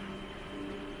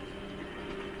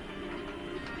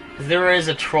 Cause there is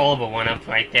a trollable one up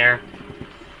right there.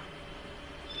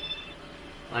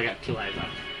 I got 2 lives left.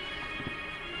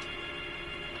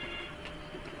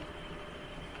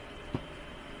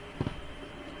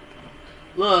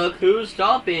 Look who's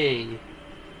stopping!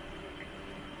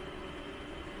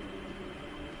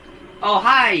 Oh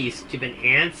hi, you stupid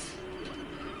ants!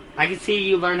 I can see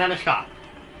you learned how to shop.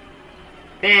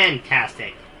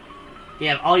 Fantastic! You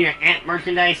have all your ant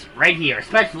merchandise right here,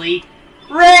 especially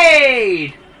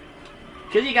Raid!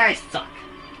 Cause you guys suck.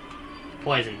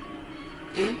 Poison.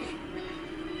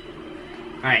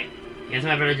 Alright, against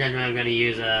my better judgment, I'm gonna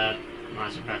use a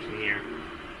monster production here.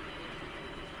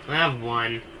 I have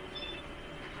 1.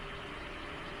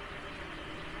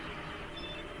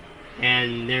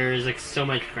 And there's like so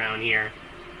much ground here.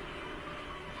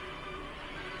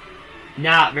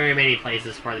 Not very many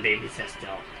places for the baby to sit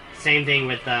still. Same thing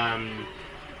with the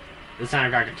Son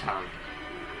of Dr. Tongue.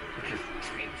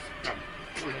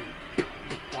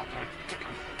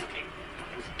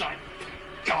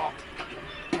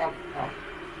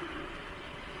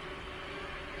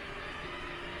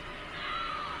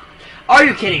 Are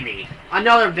you kidding me?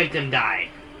 Another victim died.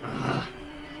 Ugh.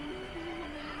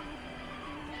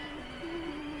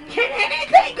 Can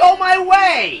anything go my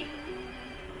way?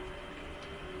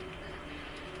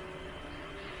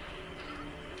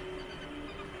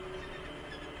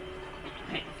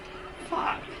 Hey,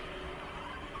 fuck.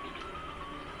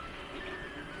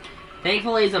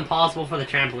 Thankfully, it's impossible for the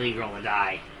trampoline girl to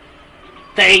die.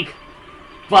 Thank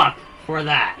fuck for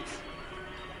that.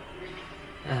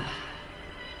 Ugh.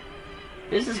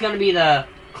 This is gonna be the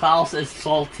Klaus is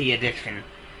Salty edition.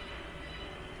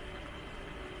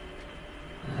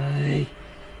 Hey.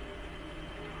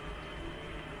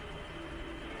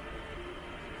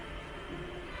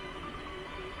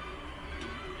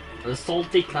 The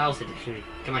Salty Klaus edition.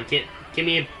 Come on, give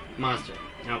me a monster.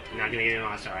 Nope, you're not gonna give me a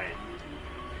monster, are you?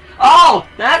 Oh!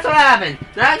 That's what happens!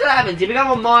 That's what happens! You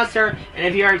become a monster, and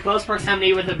if you're in close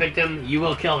proximity with the victim, you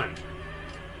will kill him.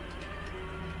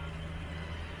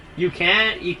 You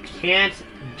can't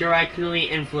directly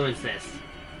influence this.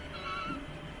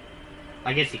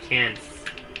 I guess you can.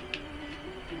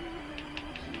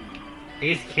 I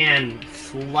guess you can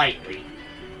slightly.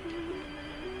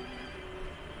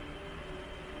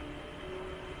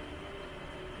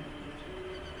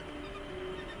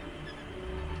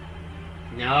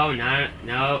 No. Not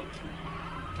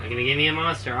gonna give me a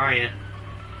monster, are you?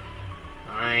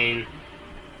 Fine.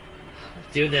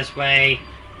 Let's do it this way.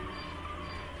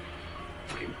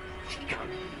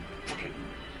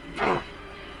 I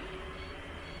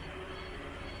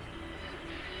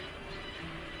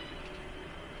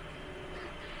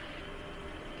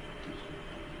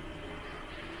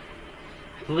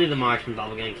believe the Martian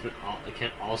bubblegum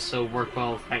can also work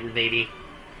well with fighting the baby.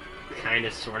 Kind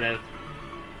of, sort of.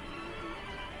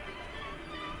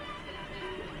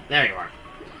 There you are.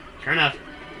 Sure enough.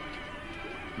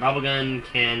 Bubblegum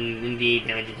can indeed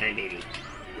damage a tiny baby.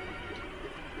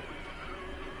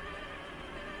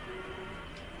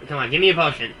 Come on, give me a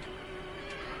potion.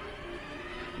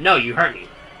 No, you hurt me.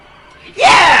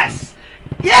 Yes!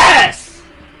 Yes!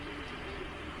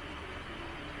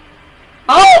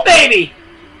 Oh, baby!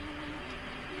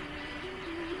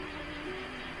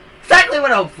 Exactly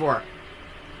what I hoped for.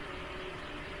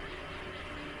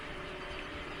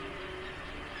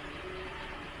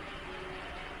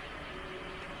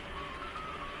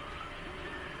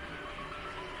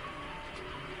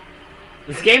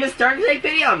 This game is starting to take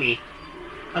pity on me.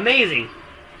 Amazing.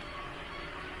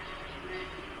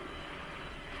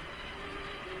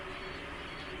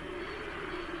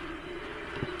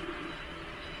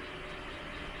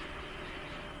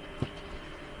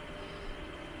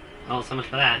 Oh, so much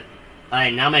for that.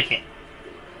 Alright, now make it.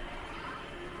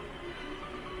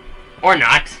 Or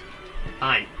not.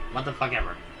 Fine. What the fuck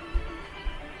ever.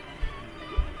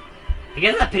 I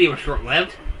guess that pity was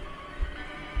short-lived.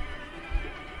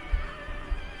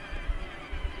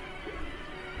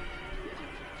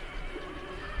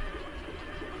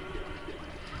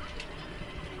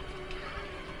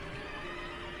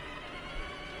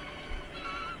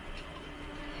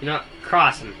 You know,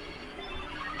 cross him.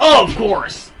 Oh, of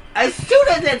course! As soon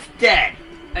as it's dead!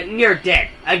 Near dead.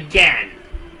 Again.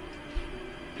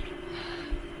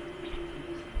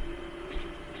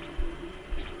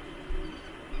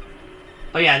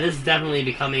 Oh yeah, this is definitely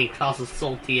becoming Claus's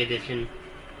salty edition.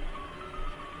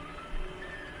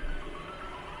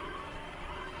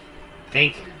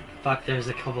 Fuck, there's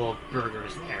a couple of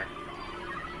burgers there.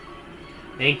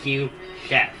 Thank you,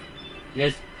 chef.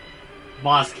 This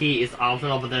boss key is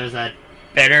optional, but there's a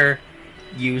better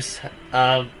use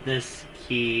of this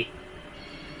key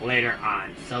later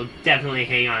on, so definitely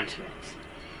hang on to it.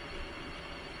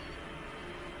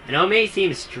 I know it may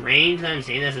seem strange that I'm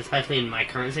saying this, especially in my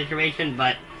current situation,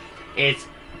 but it's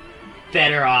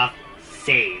better off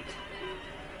saved.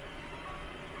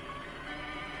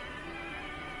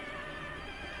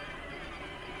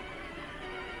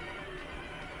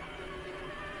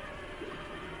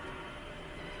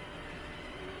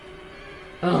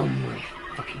 Oh my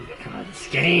fucking god, this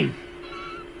game!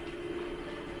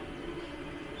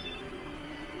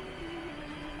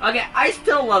 Okay, I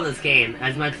still love this game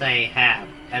as much as I have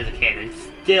as a kid, and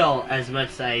still as much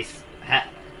as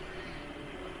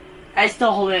I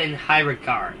still hold it in high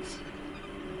regards.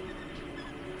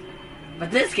 But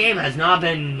this game has not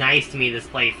been nice to me this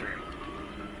playthrough.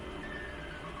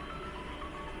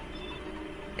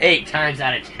 8 times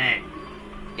out of 10.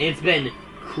 It's been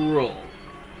cruel.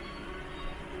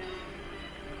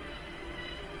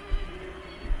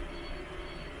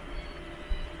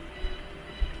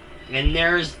 And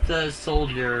there's the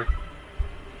soldier.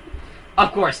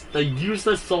 Of course, the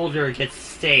useless soldier gets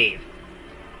saved.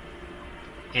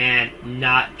 And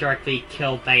not directly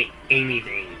killed by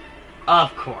anything.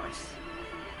 Of course.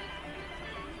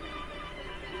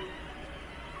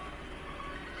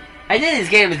 I think this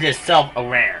game is just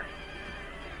self-aware.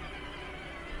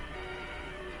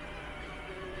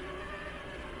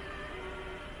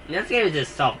 This game is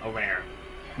just self-aware.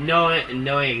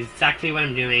 Knowing exactly what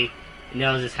I'm doing.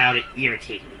 Knows just how to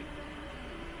irritate me.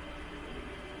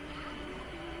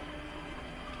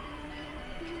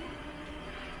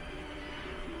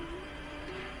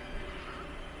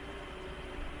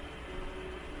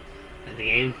 And the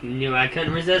game knew I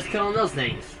couldn't resist killing those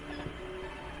things.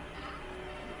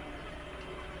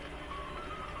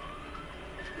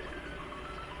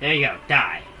 There you go,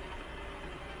 die.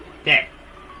 Dead.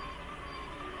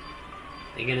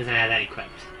 Thank goodness I had that equipped.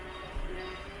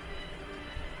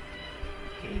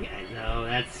 Okay, guys, no,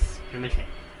 that's pretty much it.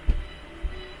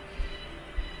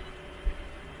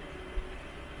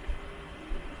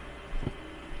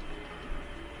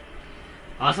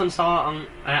 Awesome song,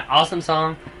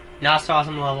 not so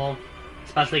awesome level,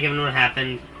 especially given what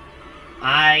happened.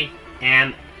 I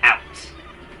am out.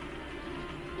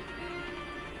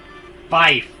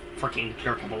 Bye, freaking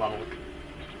jerkable level.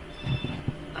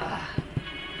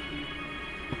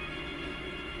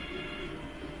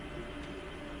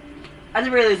 At the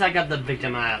very least, I got the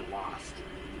victim I had lost.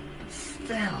 But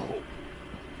still.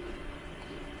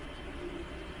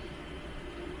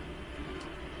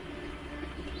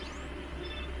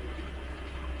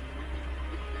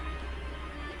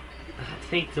 I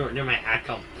think during my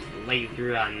actual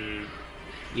playthrough on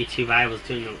YouTube, I was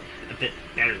doing a bit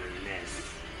better than this.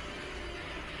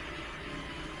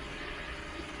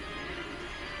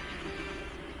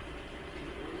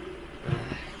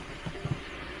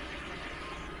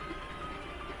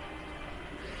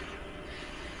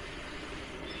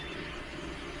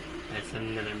 That's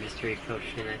another mystery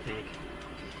potion, I think.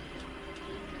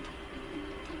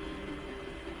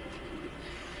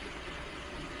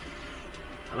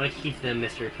 I'm gonna keep the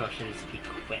mystery potions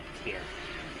equipped here.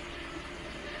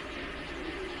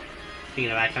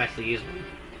 Speaking of, I can actually use one.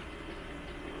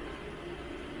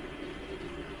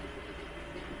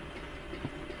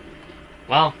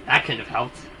 Well, that couldn't have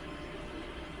helped.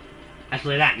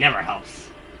 Actually, that never helps.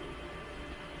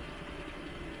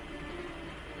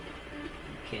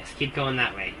 Okay, let's keep going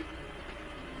that way.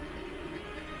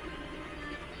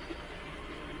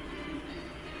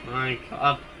 Come on, go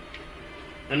up.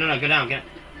 No, go down, get.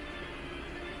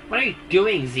 What are you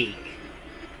doing, Zeke?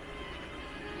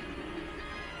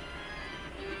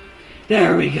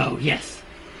 There we go, yes.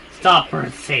 Stop for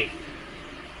it's safe.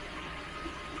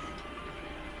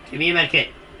 Give me a medkit.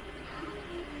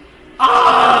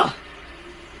 Ah!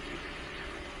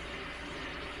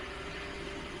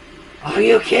 Are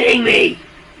you kidding me?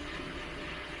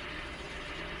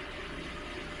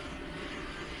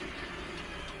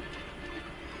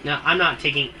 No, I'm not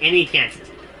taking any chances.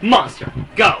 Monster,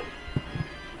 go!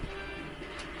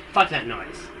 Fuck that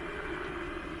noise.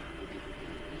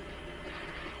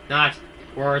 Not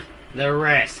worth the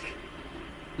risk.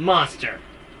 Monster.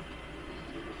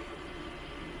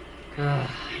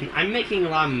 I'm making a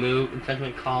lot of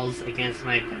judgment calls against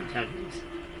my judgments.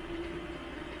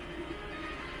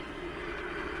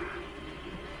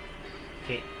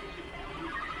 Okay.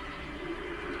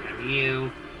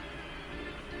 you.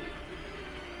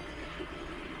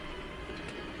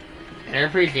 I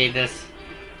appreciate this.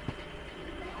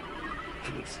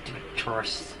 Fucking stupid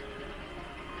tourists.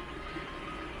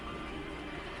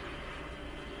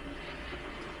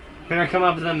 I better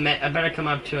come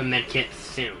up to a med kit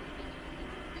soon.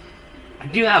 I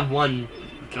do have one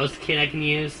ghost kit I can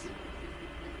use.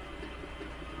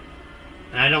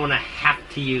 And I don't want to have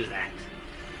to use that.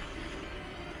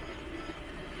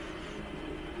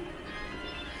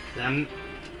 Okay,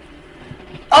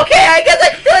 I guess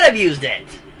I should have used it!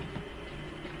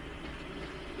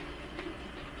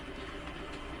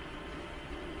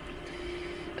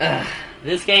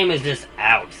 This game is just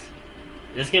out.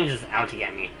 This game is just out to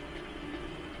get me.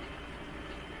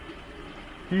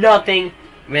 Nothing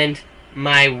went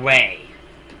my way.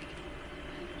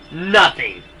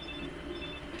 Nothing.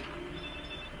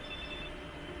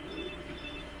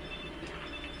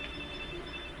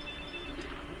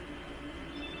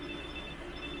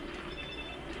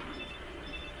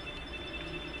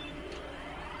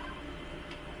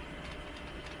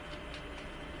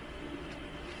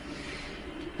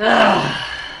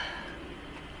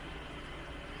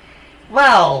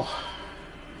 Well,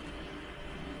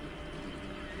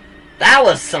 that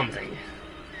was something.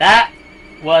 That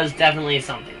was definitely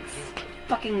something.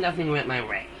 Fucking nothing went my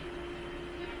way.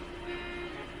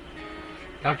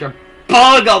 Dr.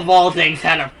 Bug of all things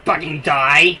had to fucking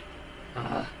die.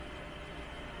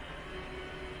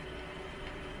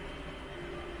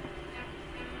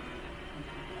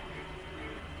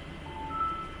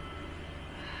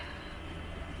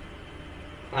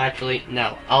 Actually,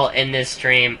 no. I'll end this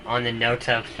stream on the note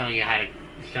of showing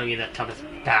you the toughest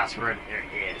password there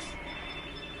is.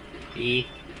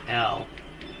 E-L-H-R.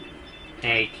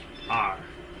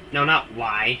 No, not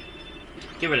Y.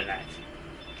 Get rid of that.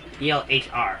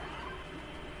 E-L-H-R.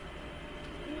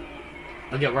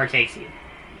 Look at where it takes you.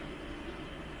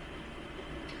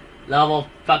 Level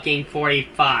fucking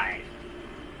 45.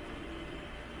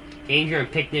 Danger in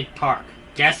Picnic Park.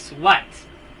 Guess what?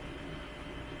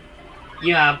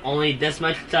 You have only this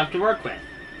much stuff to work with.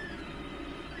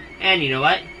 And you know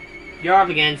what? You're up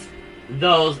against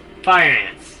those fire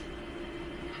ants.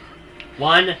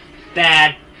 One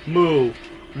bad move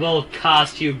will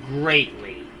cost you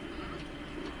greatly.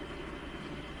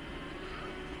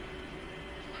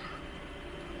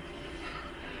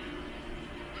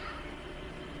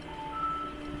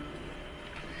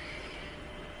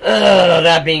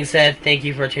 That being said, thank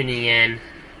you for tuning in.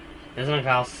 This is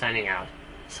Claus signing out.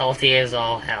 Salty as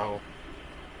all hell.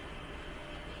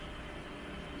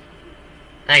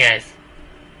 Hi guys.